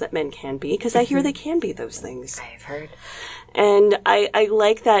wonderful things that men can be, because I hear they can be those things. I've heard. And I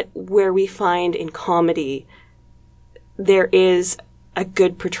like that where we find in comedy there is a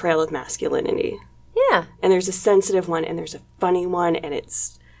good portrayal of masculinity. Yeah. And there's a sensitive one and there's a funny one, and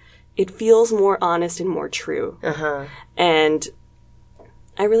it feels more honest and more true. Uh-huh. And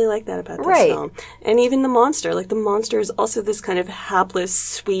I really like that about this film. And even the monster is also this kind of hapless,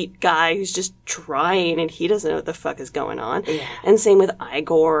 sweet guy who's just trying and he doesn't know what the fuck is going on. Yeah. And same with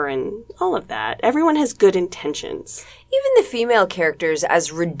Igor and all of that. Everyone has good intentions. Even the female characters,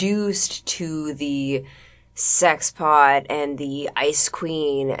 as reduced to the sex pot and the ice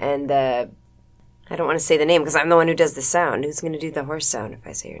queen and the... I don't want to say the name because I'm the one who does the sound. Who's going to do the horse sound if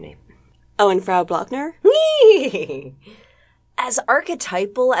I say your name? Oh, and Frau Blockner? As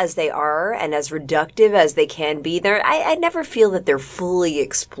archetypal as they are and as reductive as they can be, I never feel that they're fully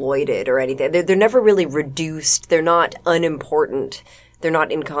exploited or anything. They're never really reduced. They're not unimportant. They're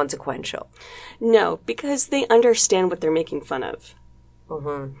not inconsequential. No, because they understand what they're making fun of.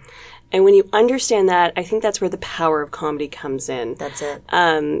 Mm-hmm. And when you understand that, I think that's where the power of comedy comes in. That's it.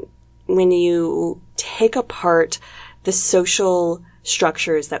 When you take apart the social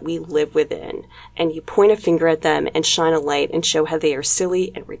structures that we live within and you point a finger at them and shine a light and show how they are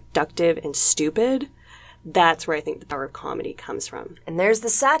silly and reductive and stupid, that's where I think the power of comedy comes from. And there's the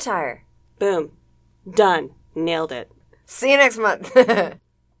satire. Boom. Done. Nailed it. See you next month.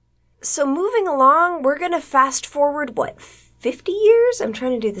 So moving along, we're going to fast forward, 50 years? I'm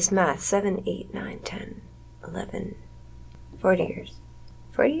trying to do this math. 7, 8, 9, 10, 11, 40 years.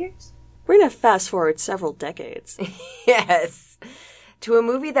 40 years? We're going to fast forward several decades. Yes. To a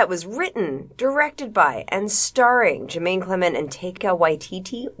movie that was written, directed by, and starring Jermaine Clement and Taika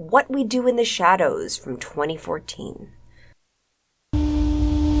Waititi, What We Do in the Shadows from 2014.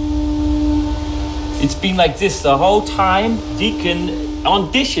 It's been like this the whole time, Deacon,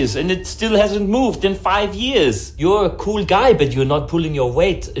 on dishes, and it still hasn't moved in 5 years. You're a cool guy, but you're not pulling your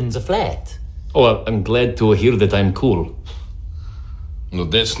weight in the flat. Oh, I'm glad to hear that I'm cool. No,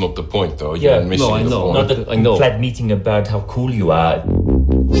 that's not the point, though. You're missing no, I know. Not a I know. flat meeting about how cool you are.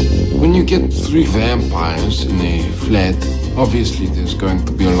 When you get 3 vampires in a flat, obviously there's going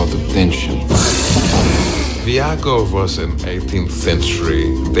to be a lot of tension. Viago was an 18th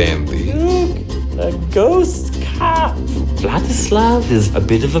century dandy. Look, a ghost cat. Vladislav is a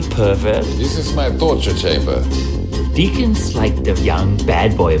bit of a pervert. This is my torture chamber. Deacon's like the young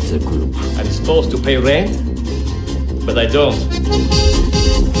bad boy of the group. I'm supposed to pay rent, but I don't.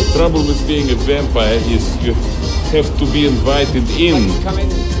 The trouble with being a vampire is you have to be invited in. Come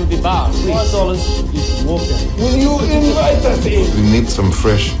into the bar, please. $1 water. Will you invite us in? We need some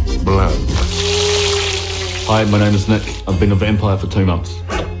fresh blood. Hi, my name is Nick. I've been a vampire for 2 months.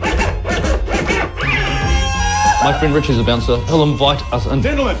 My friend Richie's a bouncer. He'll invite us in.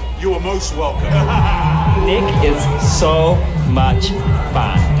 Gentlemen, you are most welcome. Nick is so much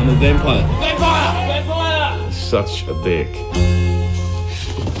fun. I'm a vampire. Vampire! Such a dick.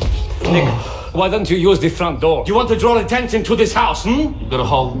 Nick, why don't you use the front door? You want to draw attention to this house, You've got a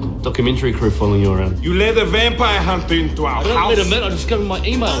whole documentary crew following you around. You let a vampire hunter into our I don't house. let him in, I just give him my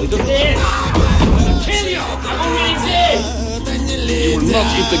email. He doesn't... Kill you! I'm already dead! You will not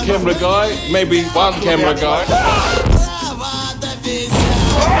eat the camera guy, maybe one camera guy.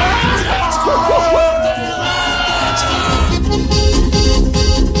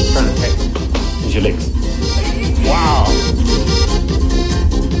 Here's your legs. Wow.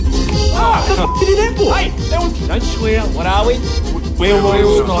 What did he do for? Hey, that was... Don't swear. What are we?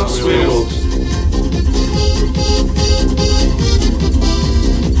 Werewolves, not werewolves.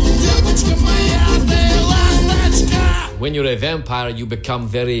 When you're a vampire, you become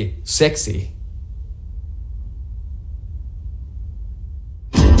very sexy.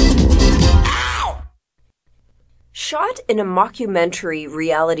 Shot in a mockumentary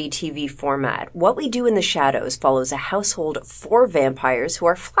reality TV format, What We Do in the Shadows follows a household of 4 vampires who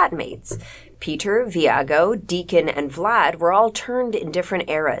are flatmates. Peter, Viago, Deacon, and Vlad were all turned in different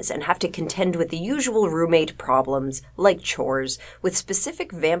eras and have to contend with the usual roommate problems, like chores, with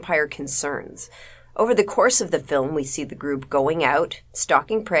specific vampire concerns. Over the course of the film, we see the group going out,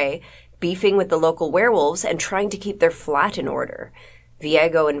 stalking prey, beefing with the local werewolves, and trying to keep their flat in order.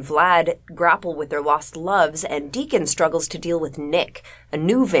 Viago and Vlad grapple with their lost loves, and Deacon struggles to deal with Nick, a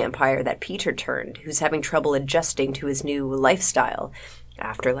new vampire that Peter turned, who's having trouble adjusting to his new lifestyle.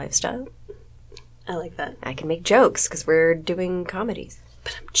 After lifestyle? I like that. I can make jokes, because we're doing comedies.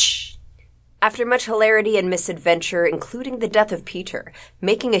 After much hilarity and misadventure, including the death of Peter,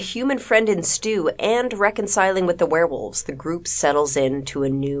 making a human friend in Stu, and reconciling with the werewolves, the group settles into a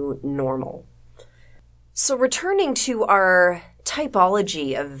new normal. So returning to our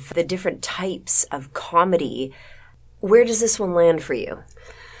typology of the different types of comedy, where does this one land for you?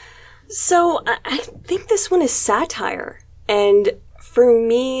 So I think this one is satire. And for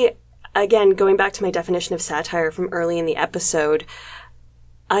me, again, going back to my definition of satire from early in the episode,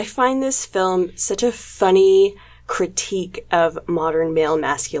 I find this film such a funny critique of modern male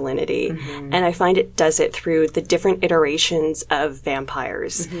masculinity. And I find it does it through the different iterations of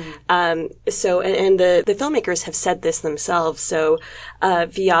vampires. And the filmmakers have said this themselves. So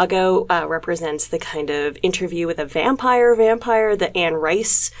Viago represents the kind of interview with a vampire, the Anne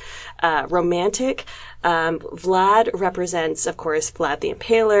Rice romantic. Vlad represents, of course, Vlad the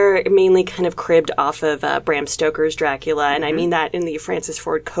Impaler, mainly kind of cribbed off of Bram Stoker's Dracula, and I mean that in the Francis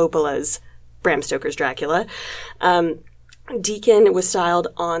Ford Coppola's Bram Stoker's Dracula. Deacon was styled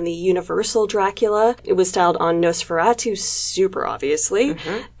on the Universal Dracula. It was styled on Nosferatu, super obviously.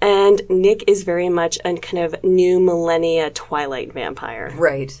 And Nick is very much a kind of new millennia Twilight vampire.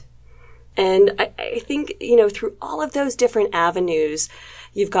 Right. And I think, through all of those different avenues,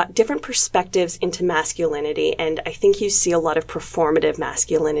 you've got different perspectives into masculinity, and I think you see a lot of performative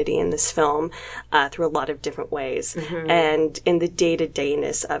masculinity in this film through a lot of different ways. And in the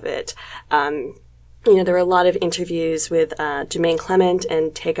day-to-dayness of it. There are a lot of interviews with Jermaine Clement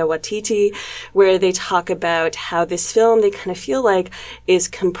and Taika Waititi where they talk about how this film, they kind of feel like, is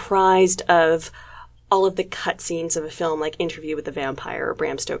comprised of all of the cutscenes of a film, like Interview with the Vampire or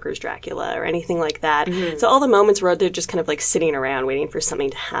Bram Stoker's Dracula or anything like that. So all the moments where they're just kind of like sitting around waiting for something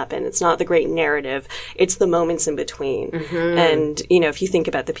to happen. It's not the great narrative. It's the moments in between. And, if you think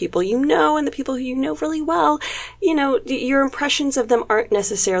about the people you know and the people who you know really well, your impressions of them aren't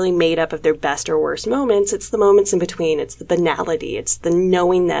necessarily made up of their best or worst moments. It's the moments in between. It's the banality. It's the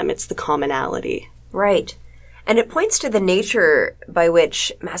knowing them. It's the commonality. Right. And it points to the nature by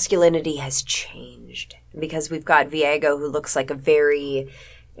which masculinity has changed. Because we've got Viago, who looks like a very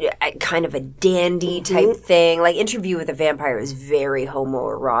kind of a dandy type thing. Like Interview with a Vampire is very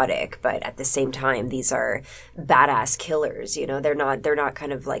homoerotic, but at the same time, these are badass killers. They're not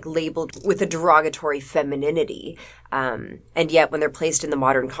kind of like labeled with a derogatory femininity. And yet when they're placed in the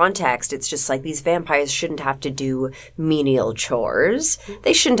modern context, it's just like these vampires shouldn't have to do menial chores.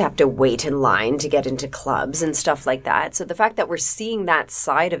 They shouldn't have to wait in line to get into clubs and stuff like that. So the fact that we're seeing that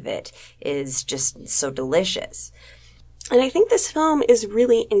side of it is just so delicious. And I think this film is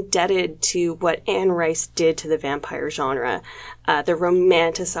really indebted to what Anne Rice did to the vampire genre, the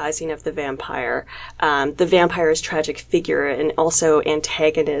romanticizing of the vampire's tragic figure and also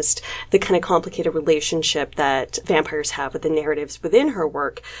antagonist, the kind of complicated relationship that vampires have with the narratives within her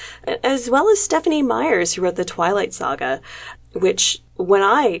work, as well as Stephenie Meyers, who wrote the Twilight Saga, which when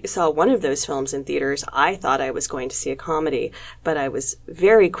I saw one of those films in theaters, I thought I was going to see a comedy, but I was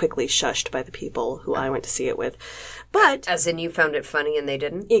very quickly shushed by the people who I went to see it with. But as in, you found it funny and they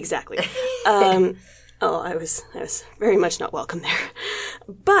didn't? Exactly. I was very much not welcome there.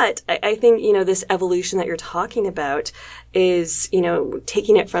 But I think, this evolution that you're talking about is,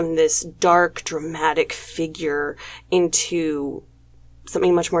 taking it from this dark, dramatic figure into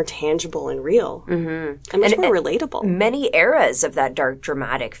something much more tangible and real and much more relatable. Many eras of that dark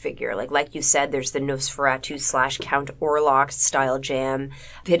dramatic figure. Like you said, there's the Nosferatu / Count Orlok style jam,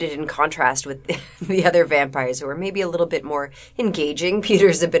 pitted in contrast with the other vampires who are maybe a little bit more engaging.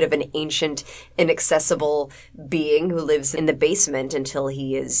 Peter's a bit of an ancient, inaccessible being who lives in the basement until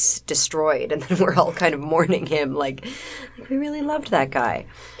he is destroyed, and then we're all kind of mourning him like we really loved that guy.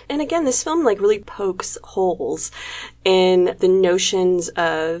 And again, this film really pokes holes in the notions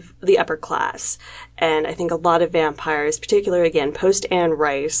of the upper class. And I think a lot of vampires, particularly again, post Anne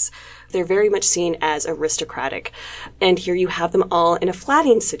Rice, they're very much seen as aristocratic. And here you have them all in a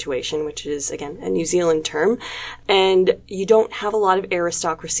flatting situation, which is, again, a New Zealand term. And you don't have a lot of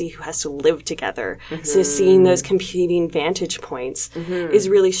aristocracy who has to live together. So seeing those competing vantage points is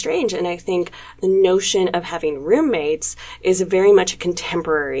really strange. And I think the notion of having roommates is very much a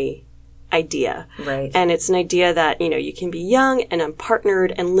contemporary idea. Right. And it's an idea that, you can be young and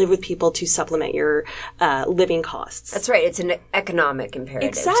unpartnered and live with people to supplement your living costs. That's right. It's an economic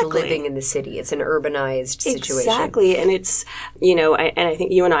imperative to living in the city. It's an urbanized situation. Exactly. And it's, and I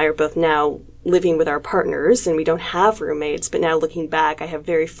think you and I are both now living with our partners and we don't have roommates, but now looking back, I have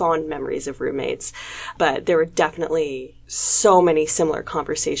very fond memories of roommates. But there were definitely so many similar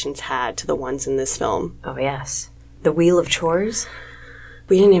conversations had to the ones in this film. Oh, yes. The Wheel of Chores?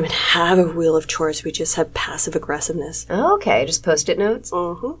 We didn't even have a wheel of chores. We just had passive aggressiveness. Oh, okay. Just Post-it notes?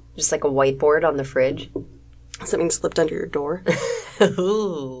 Mm-hmm. Just like a whiteboard on the fridge? Something slipped under your door.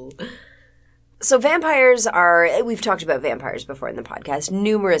 Ooh. So vampires are, we've talked about vampires before in the podcast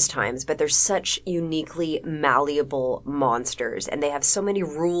numerous times, but they're such uniquely malleable monsters, and they have so many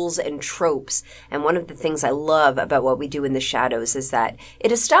rules and tropes. And one of the things I love about What We Do in the Shadows is that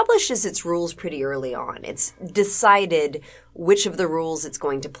it establishes its rules pretty early on. It's decided which of the rules it's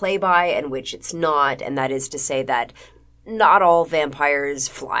going to play by and which it's not, and that is to say that not all vampires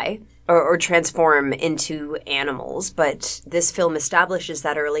fly or transform into animals, but this film establishes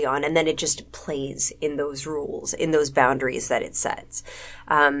that early on, and then it just plays in those rules, in those boundaries that it sets.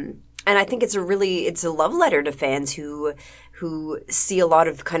 And I think it's a love letter to fans who see a lot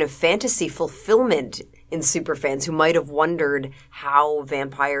of kind of fantasy fulfillment in superfans who might have wondered how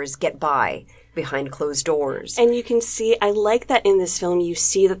vampires get by behind closed doors. And you can see, I like that in this film, you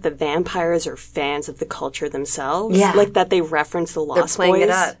see that the vampires are fans of the culture themselves. Yeah. Like that they reference the Lost Boys. They're playing it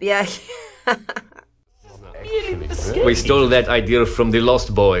up. Yeah. We stole that idea from the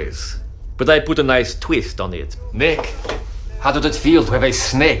Lost Boys, but I put a nice twist on it. Nick, how did it feel to have a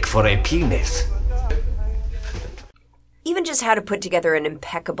snake for a penis? Even just how to put together an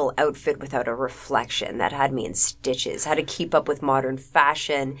impeccable outfit without a reflection, that had me in stitches. How to keep up with modern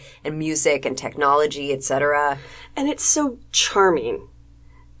fashion and music and technology, etc. And it's so charming.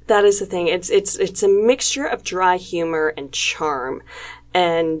 That is the thing. It's a mixture of dry humor and charm.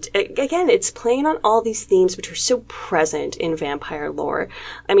 And again, it's playing on all these themes which are so present in vampire lore.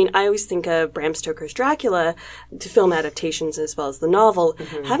 I mean, I always think of Bram Stoker's Dracula, to film adaptations as well as the novel,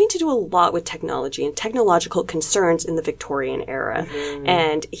 having to do a lot with technology and technological concerns in the Victorian era.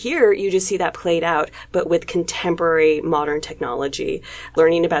 And here you just see that played out, but with contemporary modern technology.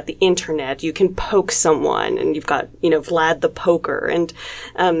 Learning about the internet, you can poke someone, and you've got, Vlad the Poker. And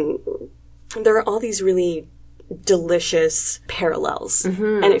there are all these really delicious parallels,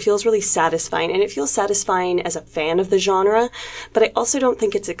 and it feels really satisfying, and it feels satisfying as a fan of the genre, but I also don't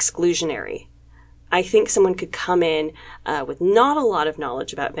think it's exclusionary. I think someone could come in with not a lot of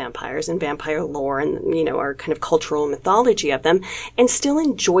knowledge about vampires and vampire lore and, our kind of cultural mythology of them and still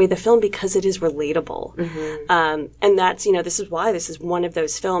enjoy the film because it is relatable. And that's, this is why this is one of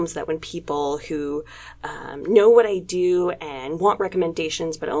those films that when people who know what I do and want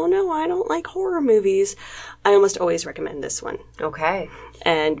recommendations, but, oh no, I don't like horror movies, I almost always recommend this one. Okay.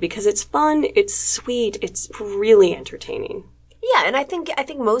 And because it's fun, it's sweet, it's really entertaining. Yeah, and I think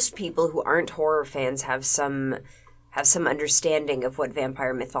most people who aren't horror fans have some understanding of what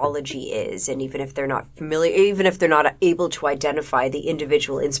vampire mythology is, and even if they're not familiar, even if they're not able to identify the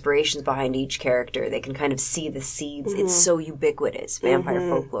individual inspirations behind each character, they can kind of see the seeds. It's so ubiquitous. Vampire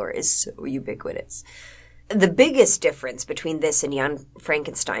folklore is so ubiquitous. The biggest difference between this and Young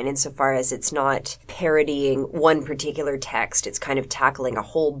Frankenstein, insofar as it's not parodying one particular text, it's kind of tackling a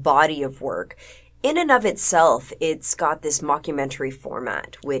whole body of work. In and of itself, it's got this mockumentary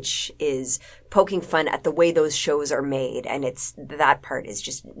format, which is poking fun at the way those shows are made, and that part is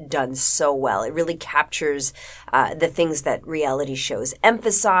just done so well. It really captures the things that reality shows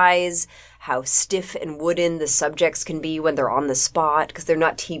emphasize, how stiff and wooden the subjects can be when they're on the spot, because they're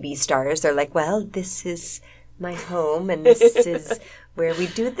not TV stars. They're like, well, this is my home, and this is where we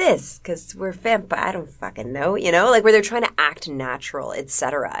do this, because we're vampire. I don't fucking know, like where they're trying to act natural,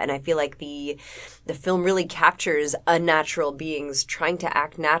 etc. And I feel like the film really captures unnatural beings trying to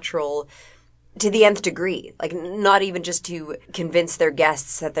act natural to the nth degree. Like, not even just to convince their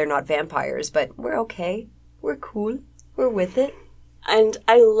guests that they're not vampires, but we're okay, we're cool, we're with it. And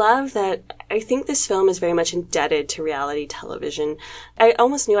I love that. I think this film is very much indebted to reality television. I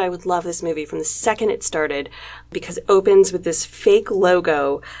almost knew I would love this movie from the second it started because it opens with this fake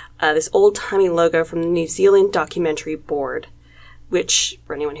logo, this old-timey logo from the New Zealand Documentary Board, which,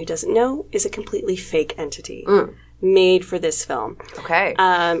 for anyone who doesn't know, is a completely fake entity. Made for this film. Okay.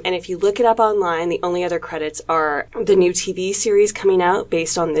 And if you look it up online, the only other credits are the new TV series coming out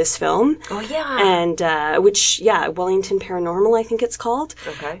based on this film. Oh, yeah. And, Wellington Paranormal, I think it's called.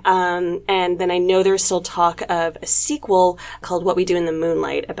 Okay. And then I know there's still talk of a sequel called What We Do in the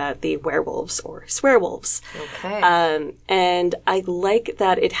Moonlight about the werewolves or swearwolves. Okay. And I like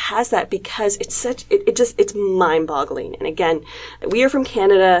that it has that because it's it's mind-boggling. And again, we are from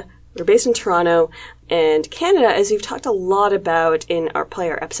Canada. We're based in Toronto, and Canada, as we've talked a lot about in our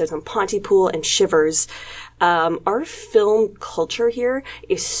prior episodes on Pontypool and Shivers, our film culture here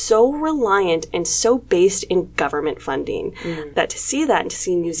is so reliant and so based in government funding that to see that and to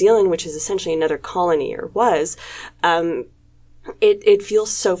see New Zealand, which is essentially another colony or was, It feels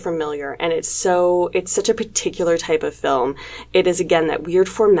so familiar, and it's such a particular type of film. It is, again, that weird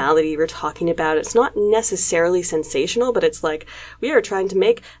formality we're talking about. It's not necessarily sensational, but it's like, we are trying to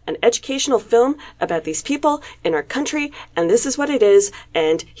make an educational film about these people in our country, and this is what it is,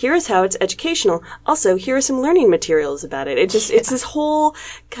 and here is how it's educational. Also, here are some learning materials about it. It's this whole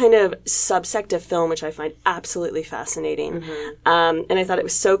kind of subsect of film, which I find absolutely fascinating. And I thought it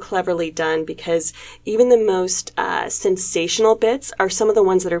was so cleverly done, because even the most sensational bits are some of the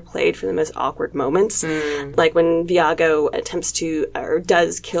ones that are played for the most awkward moments. Like when Viago attempts to, or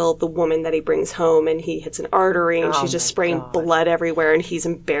does kill the woman that he brings home, and he hits an artery, and she's just spraying blood everywhere, and he's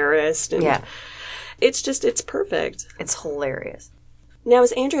embarrassed. And it's perfect. It's hilarious. Now,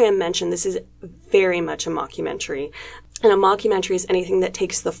 as Andrea mentioned, this is very much a mockumentary. And a mockumentary is anything that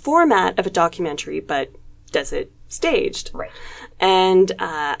takes the format of a documentary, but does it staged. Right. And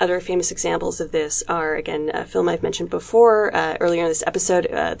other famous examples of this are, again, a film I've mentioned before earlier in this episode.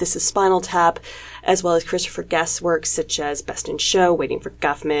 This is Spinal Tap, as well as Christopher Guest's works such as Best in Show, Waiting for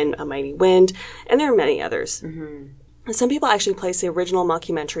Guffman, A Mighty Wind, and there are many others. And some people actually place the original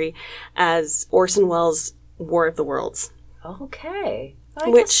mockumentary as Orson Welles' War of the Worlds. Okay.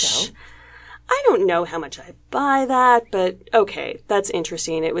 I guess so. I don't know how much I buy that, but okay, that's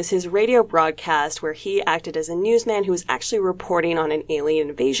interesting. It was his radio broadcast where he acted as a newsman who was actually reporting on an alien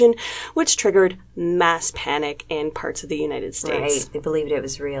invasion, which triggered mass panic in parts of the United States. Right, they believed it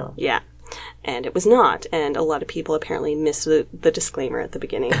was real. Yeah, and it was not, and a lot of people apparently missed the disclaimer at the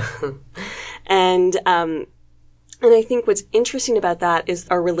beginning. And I think what's interesting about that is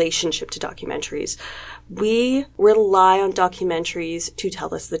our relationship to documentaries. We rely on documentaries to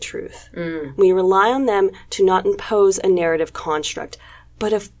tell us the truth. We rely on them to not impose a narrative construct.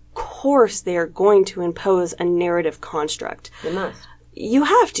 But of course they are going to impose a narrative construct. They must. You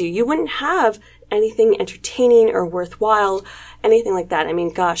have to. You wouldn't have anything entertaining or worthwhile, anything like that. I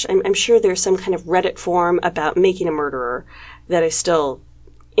mean, gosh, I'm sure there's some kind of Reddit forum about making a murderer that is still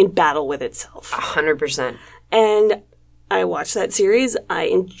in battle with itself. 100%. And I watched that series. I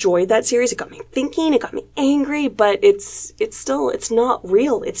enjoyed that series. It got me thinking. It got me angry. But it's not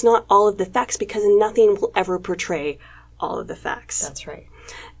real. It's not all of the facts, because nothing will ever portray all of the facts. That's right.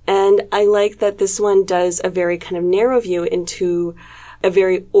 And I like that this one does a very kind of narrow view into a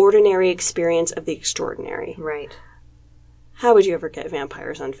very ordinary experience of the extraordinary. Right. How would you ever get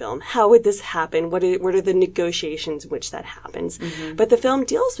vampires on film? How would this happen? What are the negotiations in which that happens? But the film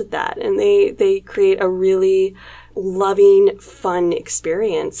deals with that, and they create a really loving, fun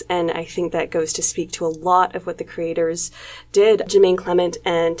experience. And I think that goes to speak to a lot of what the creators did. Jermaine Clement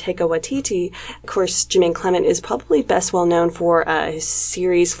and Taika Waititi. Of course, Jermaine Clement is probably best well known for his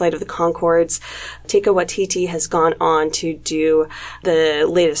series Flight of the Conchords. Taika Waititi has gone on to do the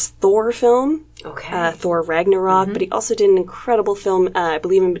latest Thor film. Okay. Thor Ragnarok, but he also did an incredible film, I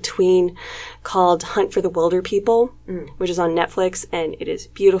believe in between, called Hunt for the Wilder People, which is on Netflix, and it is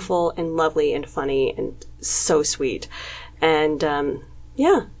beautiful and lovely and funny and so sweet. And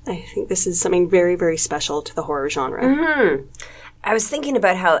I think this is something very, very special to the horror genre. I was thinking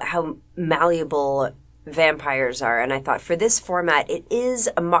about how malleable vampires are, and I thought for this format it is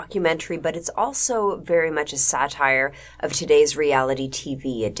a mockumentary, but it's also very much a satire of today's reality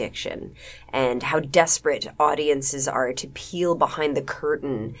TV addiction and how desperate audiences are to peel behind the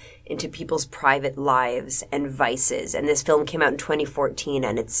curtain into people's private lives and vices. And this film came out in 2014,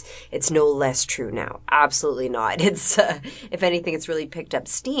 and it's no less true now. Absolutely not. It's if anything, it's really picked up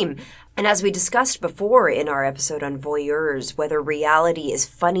steam. And as we discussed before in our episode on voyeurs, whether reality is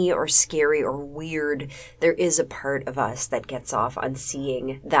funny or scary or weird, there is a part of us that gets off on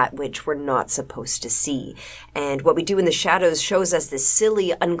seeing that which we're not supposed to see. And What We Do in the Shadows shows us this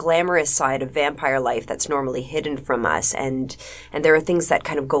silly, unglamorous side of vampire life that's normally hidden from us. And there are things that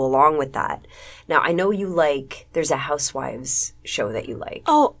kind of go along with that. Now, I know there's a Housewives show that you like.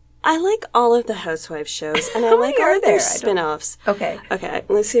 Oh, I like all of the Housewives shows, and I like all of their spin-offs. Okay,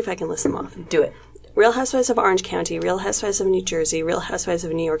 let's see if I can list them off. Do it. Real Housewives of Orange County, Real Housewives of New Jersey, Real Housewives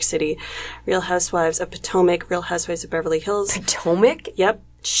of New York City, Real Housewives of Potomac, Real Housewives of Beverly Hills. Potomac? Yep.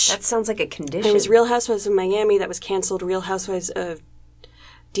 That sounds like a condition. There was Real Housewives of Miami that was canceled, Real Housewives of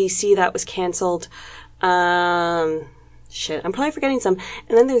DC that was canceled. I'm probably forgetting some.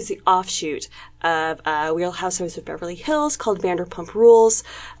 And then there's the offshoot of Real Housewives of Beverly Hills called Vanderpump Rules,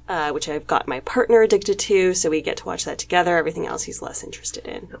 which I've got my partner addicted to, so we get to watch that together. Everything else he's less interested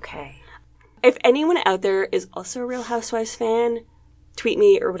in. Okay. If anyone out there is also a Real Housewives fan, tweet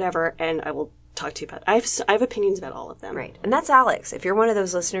me or whatever, and I will talk to you about. I have opinions about all of them. Right. And that's Alex. If you're one of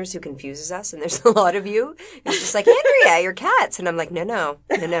those listeners who confuses us, and there's a lot of you, it's just like, Andrea, your cats. And I'm like, no.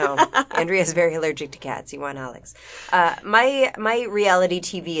 Andrea's very allergic to cats. You want Alex. My reality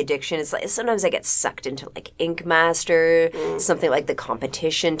TV addiction is like, sometimes I get sucked into like Ink Master, something like the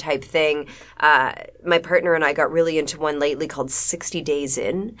competition type thing. My partner and I got really into one lately called 60 Days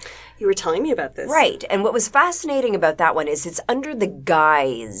In. You were telling me about this. Right. And what was fascinating about that one is it's under the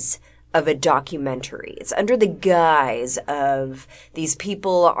guise of a documentary. It's under the guise of these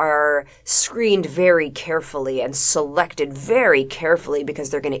people are screened very carefully and selected very carefully because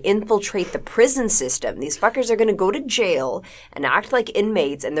they're going to infiltrate the prison system. These fuckers are going to go to jail and act like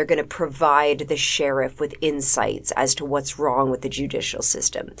inmates, and they're going to provide the sheriff with insights as to what's wrong with the judicial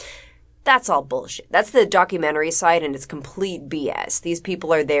system. That's all bullshit. That's the documentary side, and it's complete BS. These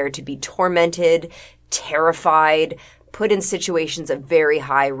people are there to be tormented, terrified, put in situations of very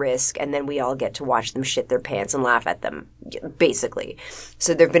high risk, and then we all get to watch them shit their pants and laugh at them, basically.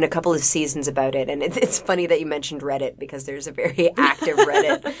 So there have been a couple of seasons about it, and it's funny that you mentioned Reddit, because there's a very active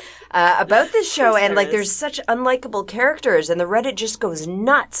Reddit about this show, and like there's such unlikable characters, and the Reddit just goes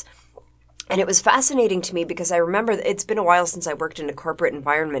nuts. And it was fascinating to me because I remember it's been a while since I worked in a corporate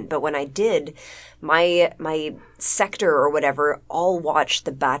environment, but when I did, my sector or whatever all watched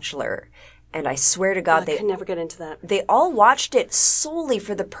The Bachelor. And I swear to God, I could never get into that. They all watched it solely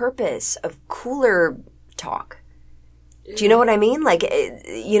for the purpose of cooler talk. Do you know what I mean? Like,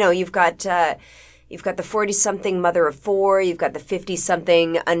 you know, you've got the 40-something mother of four, you've got the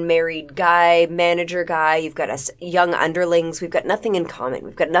 50-something unmarried guy, manager guy, you've got us young underlings, we've got nothing in common.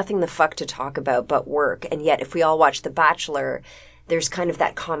 We've got nothing the fuck to talk about but work. And yet, if we all watch The Bachelor, there's kind of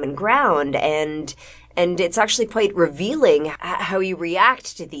that common ground, and it's actually quite revealing how you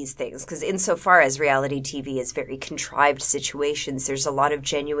react to these things, because insofar as reality TV is very contrived situations, there's a lot of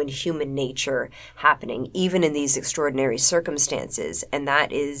genuine human nature happening, even in these extraordinary circumstances, and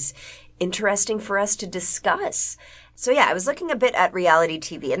that is interesting for us to discuss. So yeah, I was looking a bit at reality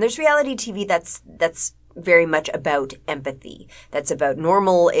TV, and there's reality TV that's very much about empathy. That's about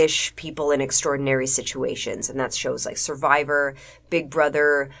normal-ish people in extraordinary situations. And that's shows like Survivor, Big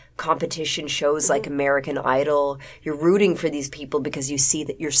Brother, competition shows like American Idol. You're rooting for these people because you see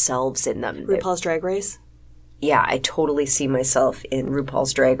that yourselves in them. RuPaul's Drag Race? Yeah, I totally see myself in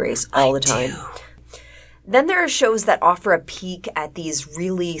RuPaul's Drag Race all the time. Then there are shows that offer a peek at these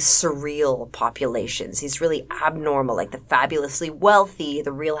really surreal populations, these really abnormal, like the fabulously wealthy,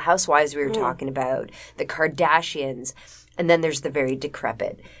 the Real Housewives we were talking about, the Kardashians. And then there's the very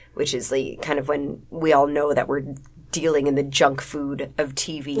decrepit, which is like kind of when we all know that we're dealing in the junk food of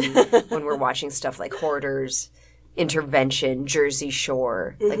TV when we're watching stuff like Hoarders, Intervention, Jersey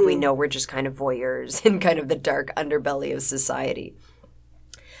Shore. Like we know we're just kind of voyeurs in kind of the dark underbelly of society.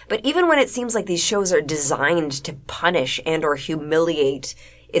 But even when it seems like these shows are designed to punish and or humiliate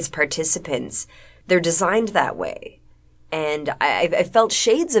its participants, they're designed that way. And I felt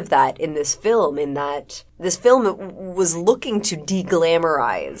shades of that in this film, in that this film was looking to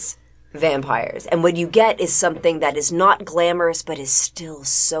de-glamorize vampires. And what you get is something that is not glamorous, but is still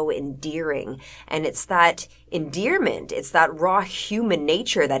so endearing. And it's that endearment, it's that raw human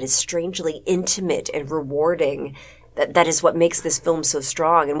nature that is strangely intimate and rewarding. That is what makes this film so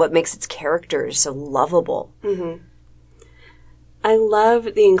strong and what makes its characters so lovable. Mm-hmm. I love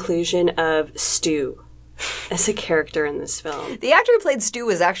the inclusion of Stu as a character in this film. The actor who played Stu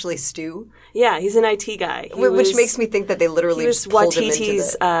was actually Stu. Yeah, he's an IT guy. Which makes me think that they literally just pulled him into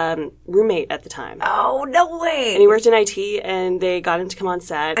Watiti's roommate at the time. Oh, no way! And he worked in IT, and they got him to come on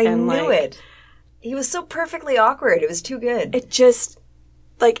set. I knew it. He was so perfectly awkward. It was too good. It just...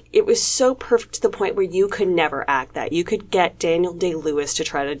 Like, it was so perfect to the point where you could never act that. You could get Daniel Day-Lewis to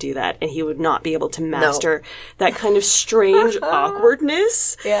try to do that, and he would not be able to master that kind of strange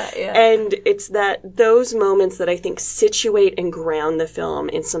awkwardness. Yeah. And it's those moments that I think situate and ground the film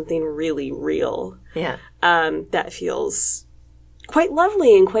in something really real. Yeah. That feels quite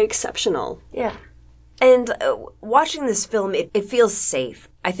lovely and quite exceptional. Yeah. And watching this film, it feels safe.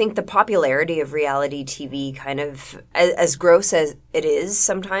 I think the popularity of reality TV kind of, as gross as it is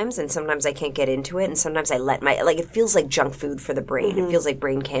sometimes, and sometimes I can't get into it, and sometimes I let it feels like junk food for the brain. It feels like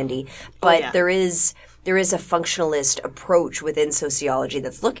brain candy. But there is a functionalist approach within sociology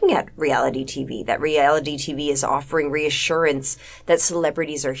that's looking at reality TV, that reality TV is offering reassurance that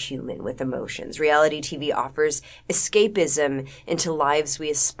celebrities are human with emotions. Reality TV offers escapism into lives we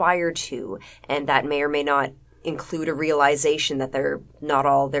aspire to, and that may or may not include a realization that they're not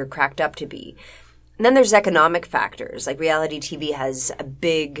all they're cracked up to be. And then there's economic factors. Like reality TV has a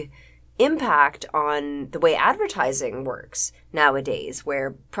big impact on the way advertising works nowadays,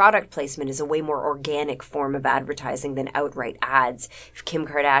 where product placement is a way more organic form of advertising than outright ads. If Kim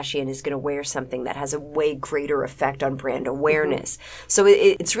Kardashian is going to wear something that has a way greater effect on brand awareness. So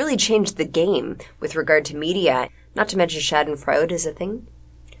it's really changed the game with regard to media. Not to mention Schadenfreude is a thing.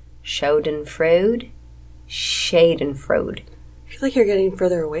 Schadenfreude? Schadenfreude. I feel like you're getting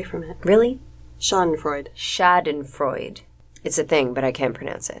further away from it. Really? Schadenfreude. Schadenfreude. It's a thing, but I can't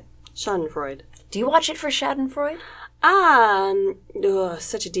pronounce it. Schadenfreude. Do you watch it for Schadenfreude?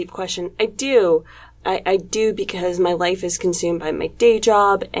 Such a deep question. I do. I do because my life is consumed by my day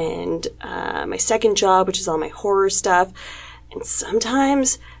job and my second job, which is all my horror stuff. And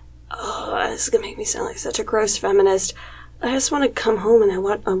sometimes, this is going to make me sound like such a gross feminist. I just want to come home and I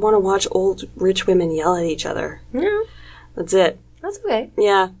want to watch old rich women yell at each other. Yeah. That's it. That's okay.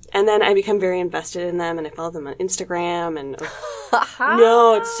 Yeah. And then I become very invested in them and I follow them on Instagram and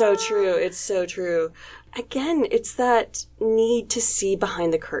no, it's so true. It's so true. Again, it's that need to see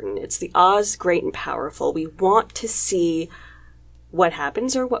behind the curtain. It's the Oz great and powerful. We want to see what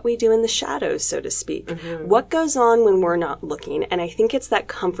happens or what we do in the shadows, so to speak. Mm-hmm. What goes on when we're not looking. And I think it's that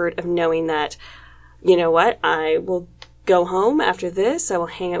comfort of knowing that, you know what, I will go home after this, I will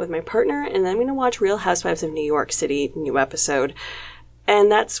hang out with my partner, and then I'm going to watch Real Housewives of New York City, new episode.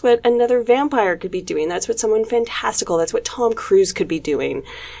 And that's what another vampire could be doing. That's what someone fantastical, that's what Tom Cruise could be doing.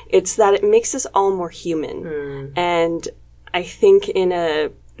 It's that it makes us all more human. And I think in a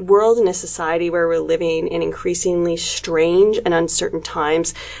world, in a society where we're living in increasingly strange and uncertain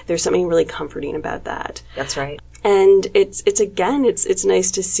times, there's something really comforting about that. That's right. And it's nice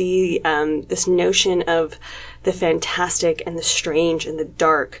to see this notion of the fantastic and the strange and the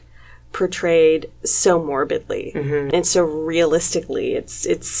dark portrayed so morbidly and so realistically.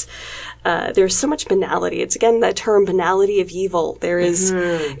 It's there's so much banality. It's again that term banality of evil. There is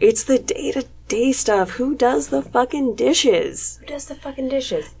it's the day-to-day stuff. Who does the fucking dishes? Who does the fucking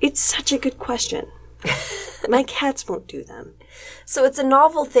dishes? It's such a good question. My cats won't do them. So it's a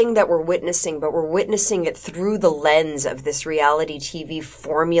novel thing that we're witnessing, but we're witnessing it through the lens of this reality TV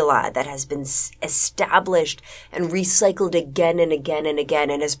formula that has been established and recycled again and again and again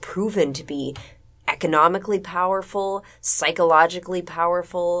and has proven to be economically powerful, psychologically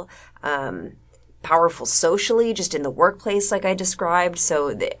powerful, powerful socially, just in the workplace like I described.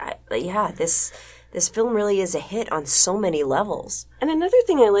 So, this film really is a hit on so many levels. And another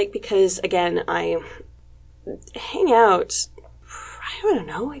thing I like, because, again, I hang out, I don't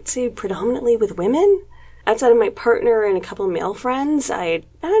know, I'd say predominantly with women. Outside of my partner and a couple of male friends, I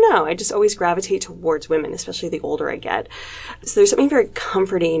don't know, I just always gravitate towards women, especially the older I get. So there's something very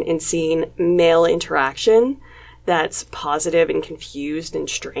comforting in seeing male interaction that's positive and confused and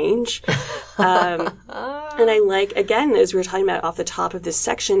strange. And I like, again, as we were talking about off the top of this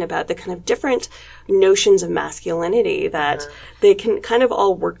section, about the kind of different notions of masculinity, that they can kind of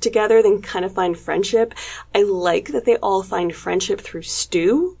all work together, they can kind of find friendship. I like that they all find friendship through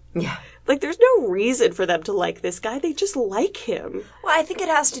Stu. Yeah. Like, there's no reason for them to like this guy. They just like him. Well, I think it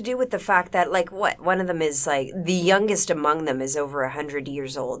has to do with the fact that, like, one of them is, like, the youngest among them is over 100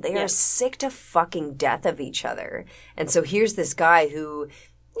 years old. They are sick to fucking death of each other. And so here's this guy who,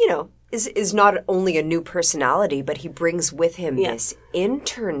 you know, is not only a new personality, but he brings with him this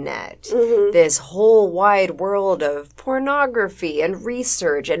internet, this whole wide world of pornography and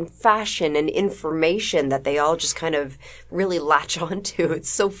research and fashion and information that they all just kind of really latch onto. It's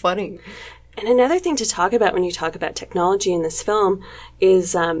so funny. And another thing to talk about when you talk about technology in this film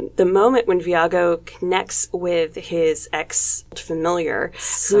is the moment when Viago connects with his ex-familiar,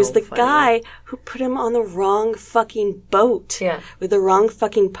 who's the guy who put him on the wrong fucking boat with the wrong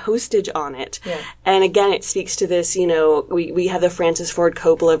fucking postage on it. Yeah. And again, it speaks to this, you know, we have the Francis Ford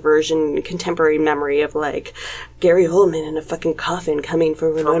Coppola version, contemporary memory of, like, Gary Oldman in a fucking coffin coming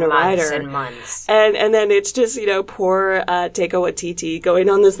for Winona Ryder. And months. And then it's just, you know, poor Taika Waititi going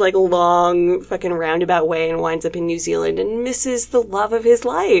on this, like, long fucking roundabout way and winds up in New Zealand and misses the love of his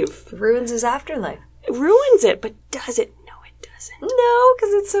life. Ruins his afterlife. It ruins it, but does it? No, it doesn't. No,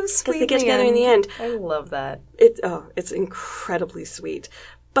 because it's so sweet. Because they get together in the end. I love that. It's incredibly sweet.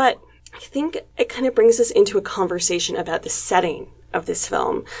 But I think it kind of brings us into a conversation about the setting of this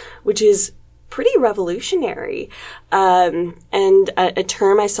film, which is pretty revolutionary. And a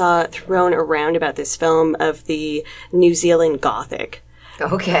term I saw thrown around about this film of the New Zealand Gothic.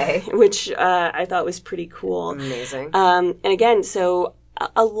 Okay. Which I thought was pretty cool. Amazing. And again, so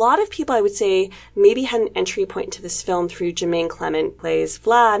a lot of people, I would say, maybe had an entry point into this film through Jermaine Clement, plays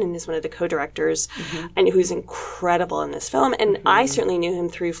Vlad and is one of the co-directors, and who's incredible in this film. And I certainly knew him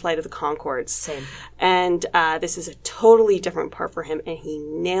through Flight of the Conchords. Same. And this is a totally different part for him, and he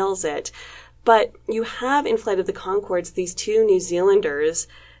nails it. But you have in Flight of the Conchords these two New Zealanders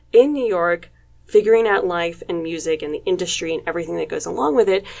in New York figuring out life and music and the industry and everything that goes along with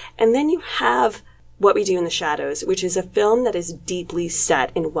it. And then you have What We Do in the Shadows, which is a film that is deeply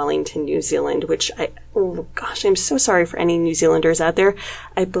set in Wellington, New Zealand, which I'm so sorry for any New Zealanders out there.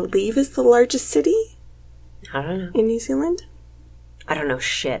 I believe is the largest city I don't know. in New Zealand. I don't know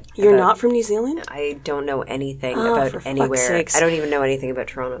shit. You're not from New Zealand? I don't know anything for about fuck's anywhere. sakes. I don't even know anything about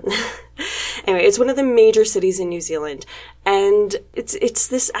Toronto. Anyway, it's one of the major cities in New Zealand, and it's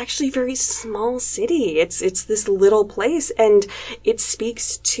this actually very small city. It's this little place, and it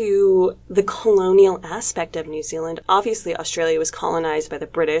speaks to the colonial aspect of New Zealand. Obviously, Australia was colonized by the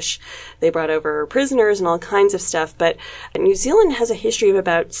British. They brought over prisoners and all kinds of stuff, but New Zealand has a history of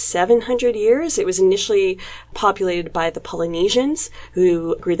about 700 years. It was initially populated by the Polynesians,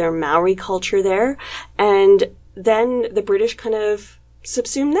 who grew their Maori culture there, and then the British kind of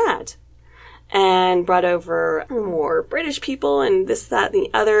subsumed that and brought over more British people and this, that, and the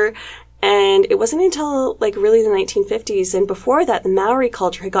other. And it wasn't until like really the 1950s, and before that, the Maori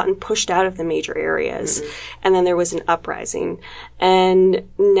culture had gotten pushed out of the major areas. And then there was an uprising. And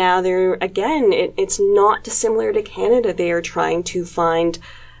now they're, again, it's not dissimilar to Canada. They are trying to find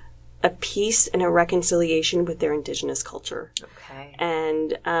a peace and a reconciliation with their indigenous culture. Okay.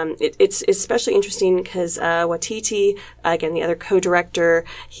 And it's especially interesting because Watiti, again, the other co-director,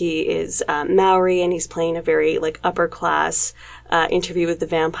 he is Maori, and he's playing a very like upper class Interview with the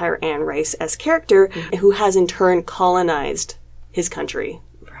Vampire Anne Rice-esque character who has in turn colonized his country.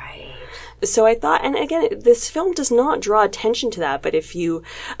 So I thought, and again, this film does not draw attention to that, but if you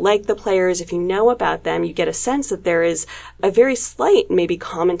like the players, if you know about them, you get a sense that there is a very slight, maybe,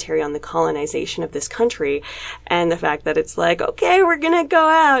 commentary on the colonization of this country, and the fact that it's like, okay, we're gonna go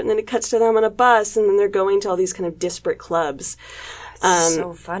out, and then it cuts to them on a bus, and then they're going to all these kind of disparate clubs.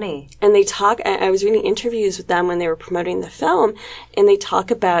 So funny. And they talk, I was reading interviews with them when they were promoting the film, and they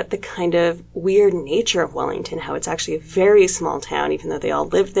talk about the kind of weird nature of Wellington, how it's actually a very small town, even though they all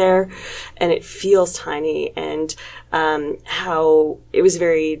live there, and it feels tiny, and how it was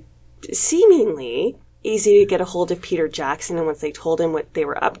very seemingly easy to get a hold of Peter Jackson, and once they told him what they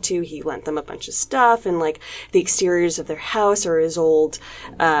were up to, he lent them a bunch of stuff, and like the exteriors of their house or his old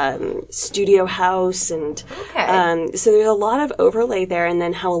studio house, and so there's a lot of overlay there, and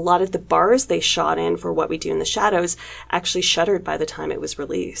then how a lot of the bars they shot in for What We Do in the Shadows actually shuttered by the time it was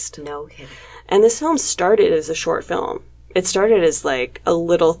released. No kidding. And this film started as a short film. It started as like a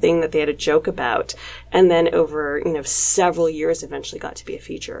little thing that they had a joke about, and then over, several years eventually got to be a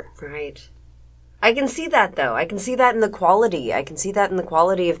feature. Right. I can see that, though. I can see that in the quality. I can see that in the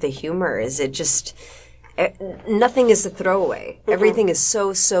quality of the humor. Is it just... nothing is a throwaway. Everything is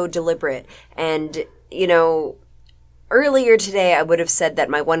so deliberate. And, earlier today I would have said that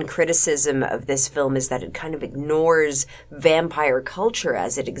my one criticism of this film is that it kind of ignores vampire culture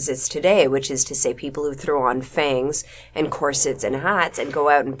as it exists today, which is to say people who throw on fangs and corsets and hats and go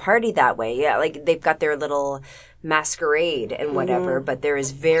out and party that way. Yeah, like they've got their little masquerade and whatever, but there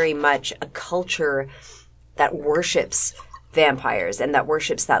is very much a culture that worships vampires and that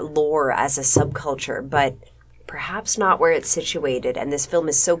worships that lore as a subculture, but perhaps not where it's situated. And this film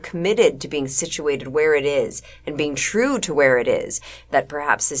is so committed to being situated where it is and being true to where it is that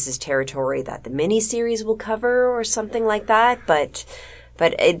perhaps this is territory that the miniseries will cover or something like that, but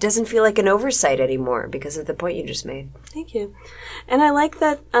it doesn't feel like an oversight anymore because of the point you just made. Thank you. And I like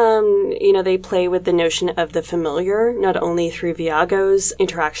that, they play with the notion of the familiar, not only through Viago's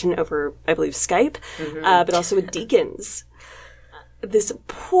interaction over, I believe, Skype, but also with Deacon's. This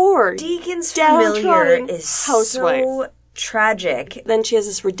poor Deacon's familiar is housewife. So tragic. Then she has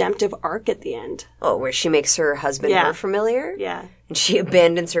this redemptive arc at the end. Oh, where she makes her husband her familiar? Yeah. And she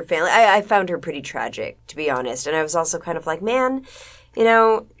abandons her family. I found her pretty tragic, to be honest. And I was also kind of like, man...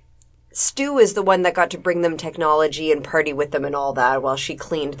 Stu is the one that got to bring them technology and party with them and all that while she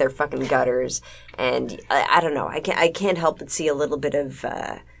cleaned their fucking gutters. And I don't know. I can't help but see a little bit of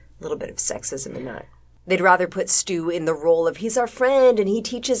sexism in that. They'd rather put Stu in the role of he's our friend and he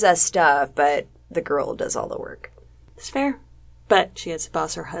teaches us stuff, but the girl does all the work. It's fair. But she has to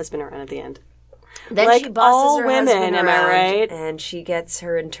boss her husband around at the end. Then like she bosses all her women, husband am around, I right? and she gets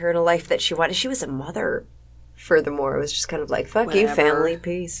her internal life that she wanted. She was a mother. Furthermore, it was just kind of like, fuck you, family,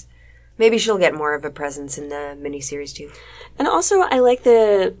 peace. Maybe she'll get more of a presence in the miniseries, too. And also, I like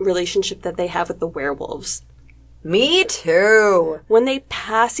the relationship that they have with the werewolves. Me too. When they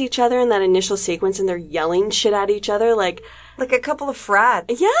pass each other in that initial sequence and they're yelling shit at each other, like a couple of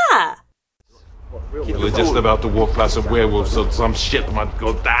frats. Yeah. We're just about to walk past a werewolf, so some shit might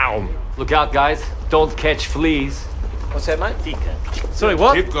go down. Look out, guys. Don't catch fleas. What's that, mate? Sorry,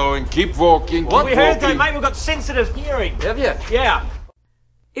 what? Keep going, keep walking, What? keep We heard walking. that, mate. We've got sensitive hearing. Have you? Yeah.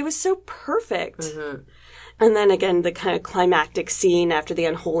 It was so perfect. And then again, the kind of climactic scene after the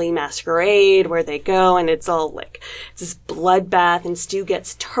unholy masquerade where they go and it's all like, it's this bloodbath and Stu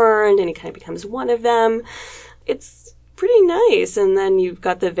gets turned and he kind of becomes one of them. It's pretty nice. And then you've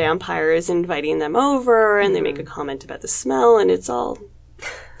got the vampires inviting them over and they make a comment about the smell and it's all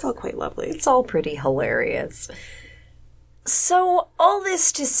quite lovely. It's all pretty hilarious. So, all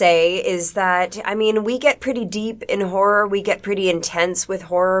this to say is that, I mean, we get pretty deep in horror, we get pretty intense with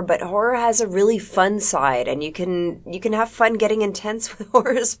horror, but horror has a really fun side, and you can have fun getting intense with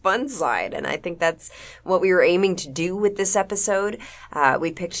horror's fun side, and I think that's what we were aiming to do with this episode.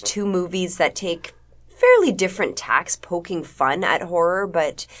 We picked 2 movies that take fairly different tacks poking fun at horror,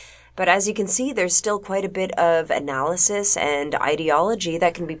 but as you can see, there's still quite a bit of analysis and ideology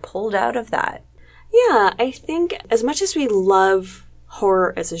that can be pulled out of that. Yeah, I think as much as we love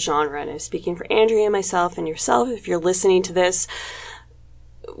horror as a genre, and I'm speaking for Andrea, myself, and yourself, if you're listening to this,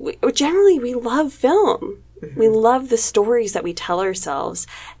 generally we love film. We love the stories that we tell ourselves,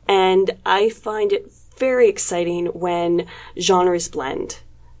 and I find it very exciting when genres blend.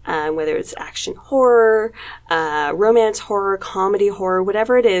 Whether it's action horror, romance horror, comedy horror,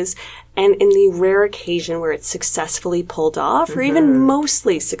 whatever it is, and in the rare occasion where it's successfully pulled off, or even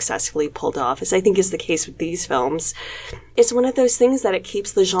mostly successfully pulled off, as I think is the case with these films, it's one of those things that it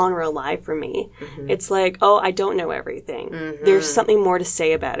keeps the genre alive for me. It's like, oh, I don't know everything. There's something more to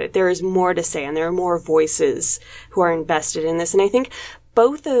say about it. There is more to say, and there are more voices who are invested in this. And I think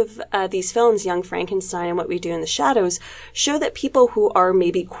both of these films, Young Frankenstein and What We Do in the Shadows, show that people who are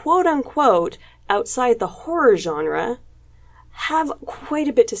maybe quote-unquote outside the horror genre have quite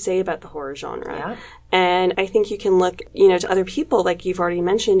a bit to say about the horror genre. Yeah. And I think you can look, to other people, like you've already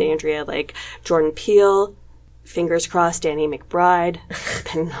mentioned, Andrea, like Jordan Peele, fingers crossed, Danny McBride,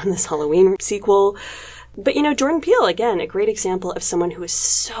 depending on this Halloween sequel. But, Jordan Peele, again, a great example of someone who is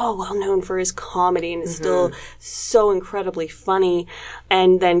so well known for his comedy and is still so incredibly funny,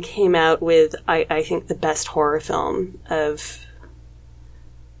 and then came out with, I think, the best horror film of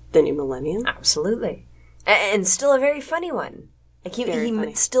the new millennium. Absolutely. And still a very funny one. Like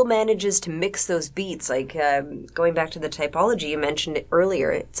he still manages to mix those beats. Like, going back to the typology you mentioned it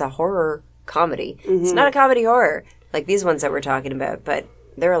earlier, it's a horror comedy. It's not a comedy horror, like these ones that we're talking about, but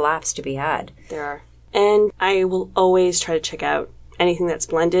there are laughs to be had. There are. And I will always try to check out anything that's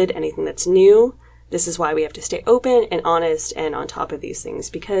blended, anything that's new. This is why we have to stay open and honest and on top of these things,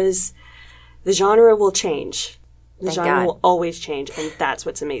 because the genre will change. The genre will always change, and that's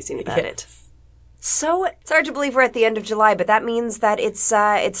what's amazing about it. So, it's hard to believe we're at the end of July, but that means that it's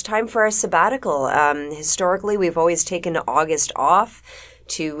time for our sabbatical. Historically, we've always taken August off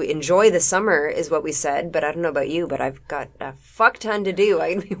to enjoy the summer, is what we said, but I don't know about you, but I've got a fuck ton to do.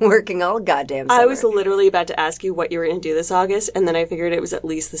 I can be working all goddamn summer. I was literally about to ask you what you were going to do this August, and then I figured it was at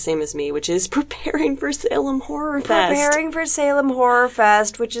least the same as me, which is preparing for Salem Horror Fest. Preparing for Salem Horror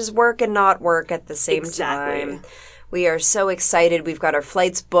Fest, which is work and not work at the same time. We are so excited. We've got our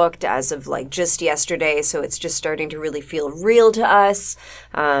flights booked as of just yesterday, so it's just starting to really feel real to us.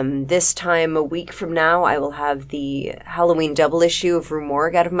 This time, a week from now, I will have the Halloween double issue of Rue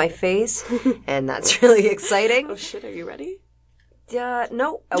Morgue out of my face, and that's really exciting. Oh shit, are you ready?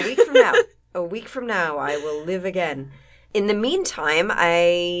 No, a week from now. A week from now, I will live again. In the meantime,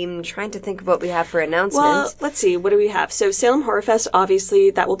 I'm trying to think of what we have for announcements. Well, let's see. What do we have? So Salem Horror Fest,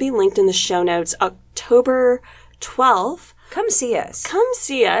 obviously, that will be linked in the show notes. October 12th. Come see us. Come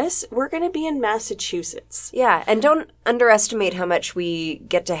see us. We're going to be in Massachusetts. Yeah, and don't underestimate how much we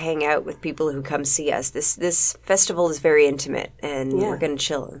get to hang out with people who come see us. This festival is very intimate, and we're going to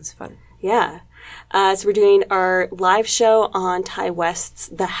chill. It's fun. Yeah. So we're doing our live show on Ty West's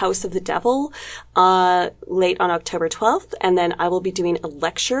The House of the Devil late on October 12th, and then I will be doing a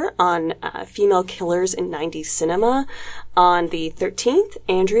lecture on female killers in 90s cinema on the 13th.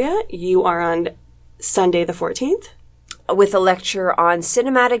 Andrea, you are on Sunday the 14th? With a lecture on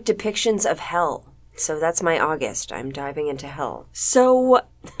cinematic depictions of hell. So that's my August. I'm diving into hell. So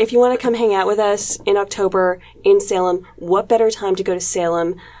if you want to come hang out with us in October in Salem, what better time to go to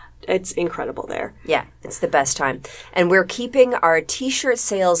Salem? It's incredible there. Yeah, it's the best time. And we're keeping our t-shirt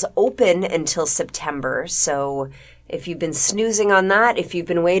sales open until September. So if you've been snoozing on that, if you've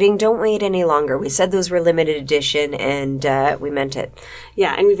been waiting, don't wait any longer. We said those were limited edition, and we meant it.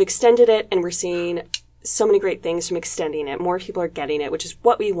 Yeah, and we've extended it, and we're seeing so many great things from extending it. More people are getting it, which is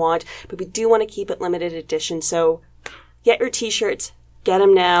what we want, but we do want to keep it limited edition. So get your t-shirts, get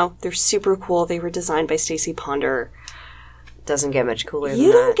them now. They're super cool. They were designed by Stacey Ponder. Doesn't get much cooler than that.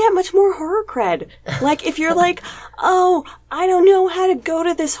 You don't get much more horror cred. Like, if you're like, oh, I don't know how to go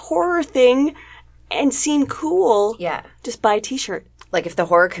to this horror thing and seem cool. Yeah. Just buy a t-shirt. Like, if the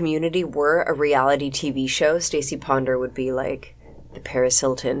horror community were a reality TV show, Stacey Ponder would be like the Paris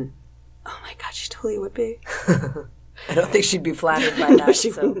Hilton. Oh my god, she totally would be. I don't think she'd be flattered by that,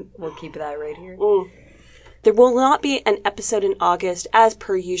 so we'll keep that right here. There will not be an episode in August. As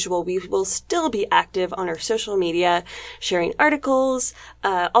per usual, we will still be active on our social media, sharing articles,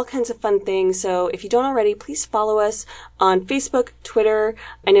 all kinds of fun things. So if you don't already, please follow us on Facebook, Twitter.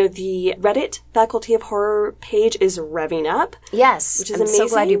 I know the Reddit Faculty of Horror page is revving up. Yes, which is I'm amazing.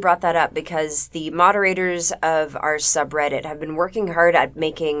 so glad you brought that up because the moderators of our subreddit have been working hard at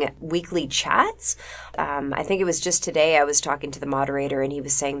making weekly chats. I think it was just today I was talking to the moderator and he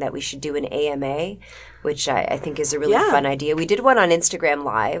was saying that we should do an AMA, which I think is a really fun idea. We did one on Instagram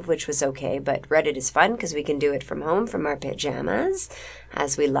Live, which was okay, but Reddit is fun because we can do it from home, from our pajamas,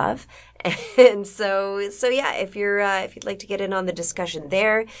 as we love. And so yeah, if you'd like to get in on the discussion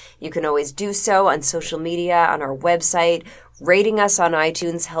there, you can always do so on social media, on our website. Rating us on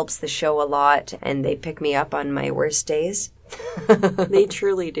iTunes helps the show a lot, and they pick me up on my worst days. They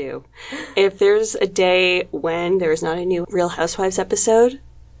truly do. If there's a day when there's not a new Real Housewives episode,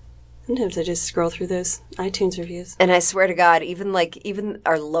 sometimes I just scroll through those iTunes reviews. And I swear to God, even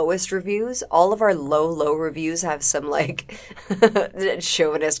our lowest reviews, all of our low reviews have some like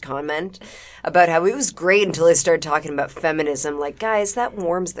chauvinist comment about how it was great until I started talking about feminism. Like, guys, that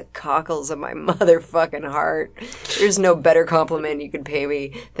warms the cockles of my motherfucking heart. There's no better compliment you could pay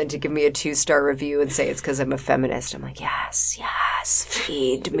me than to give me a 2-star review and say it's because I'm a feminist. I'm like, yes,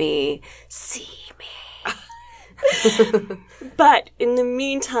 feed me, see me. But in the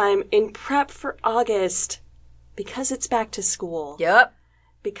meantime, in prep for August, because it's back to school. Yep.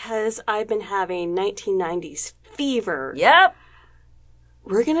 Because I've been having 1990s fever. Yep.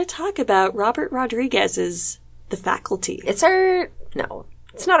 We're going to talk about Robert Rodriguez's The Faculty. It's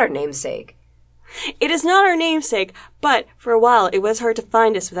not our namesake. It is not our namesake, but for a while it was hard to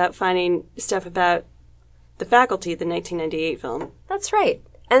find us without finding stuff about The Faculty, the 1998 film. That's right.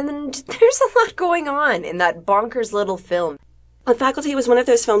 And there's a lot going on in that bonkers little film. The Faculty was one of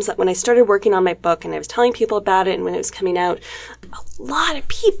those films that when I started working on my book and I was telling people about it and when it was coming out, a lot of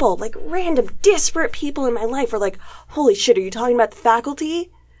people, like random disparate people in my life were like, holy shit, are you talking about The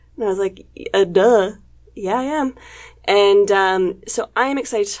Faculty? And I was like, duh. Yeah, I am. And so I am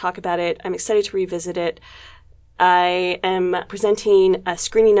excited to talk about it. I'm excited to revisit it. I am presenting a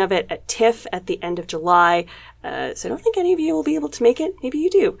screening of it at TIFF at the end of July. So I don't think any of you will be able to make it. Maybe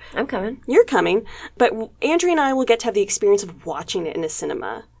you do. I'm coming. You're coming. But Andrea and I will get to have the experience of watching it in a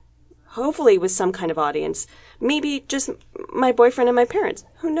cinema. Hopefully with some kind of audience. Maybe just my boyfriend and my parents.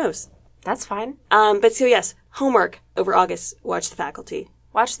 Who knows? That's fine. But so yes, homework over August. Watch The Faculty.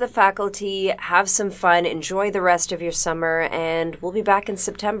 Watch The Faculty. Have some fun. Enjoy the rest of your summer. And we'll be back in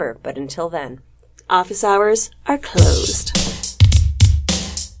September. But until then, office hours are closed.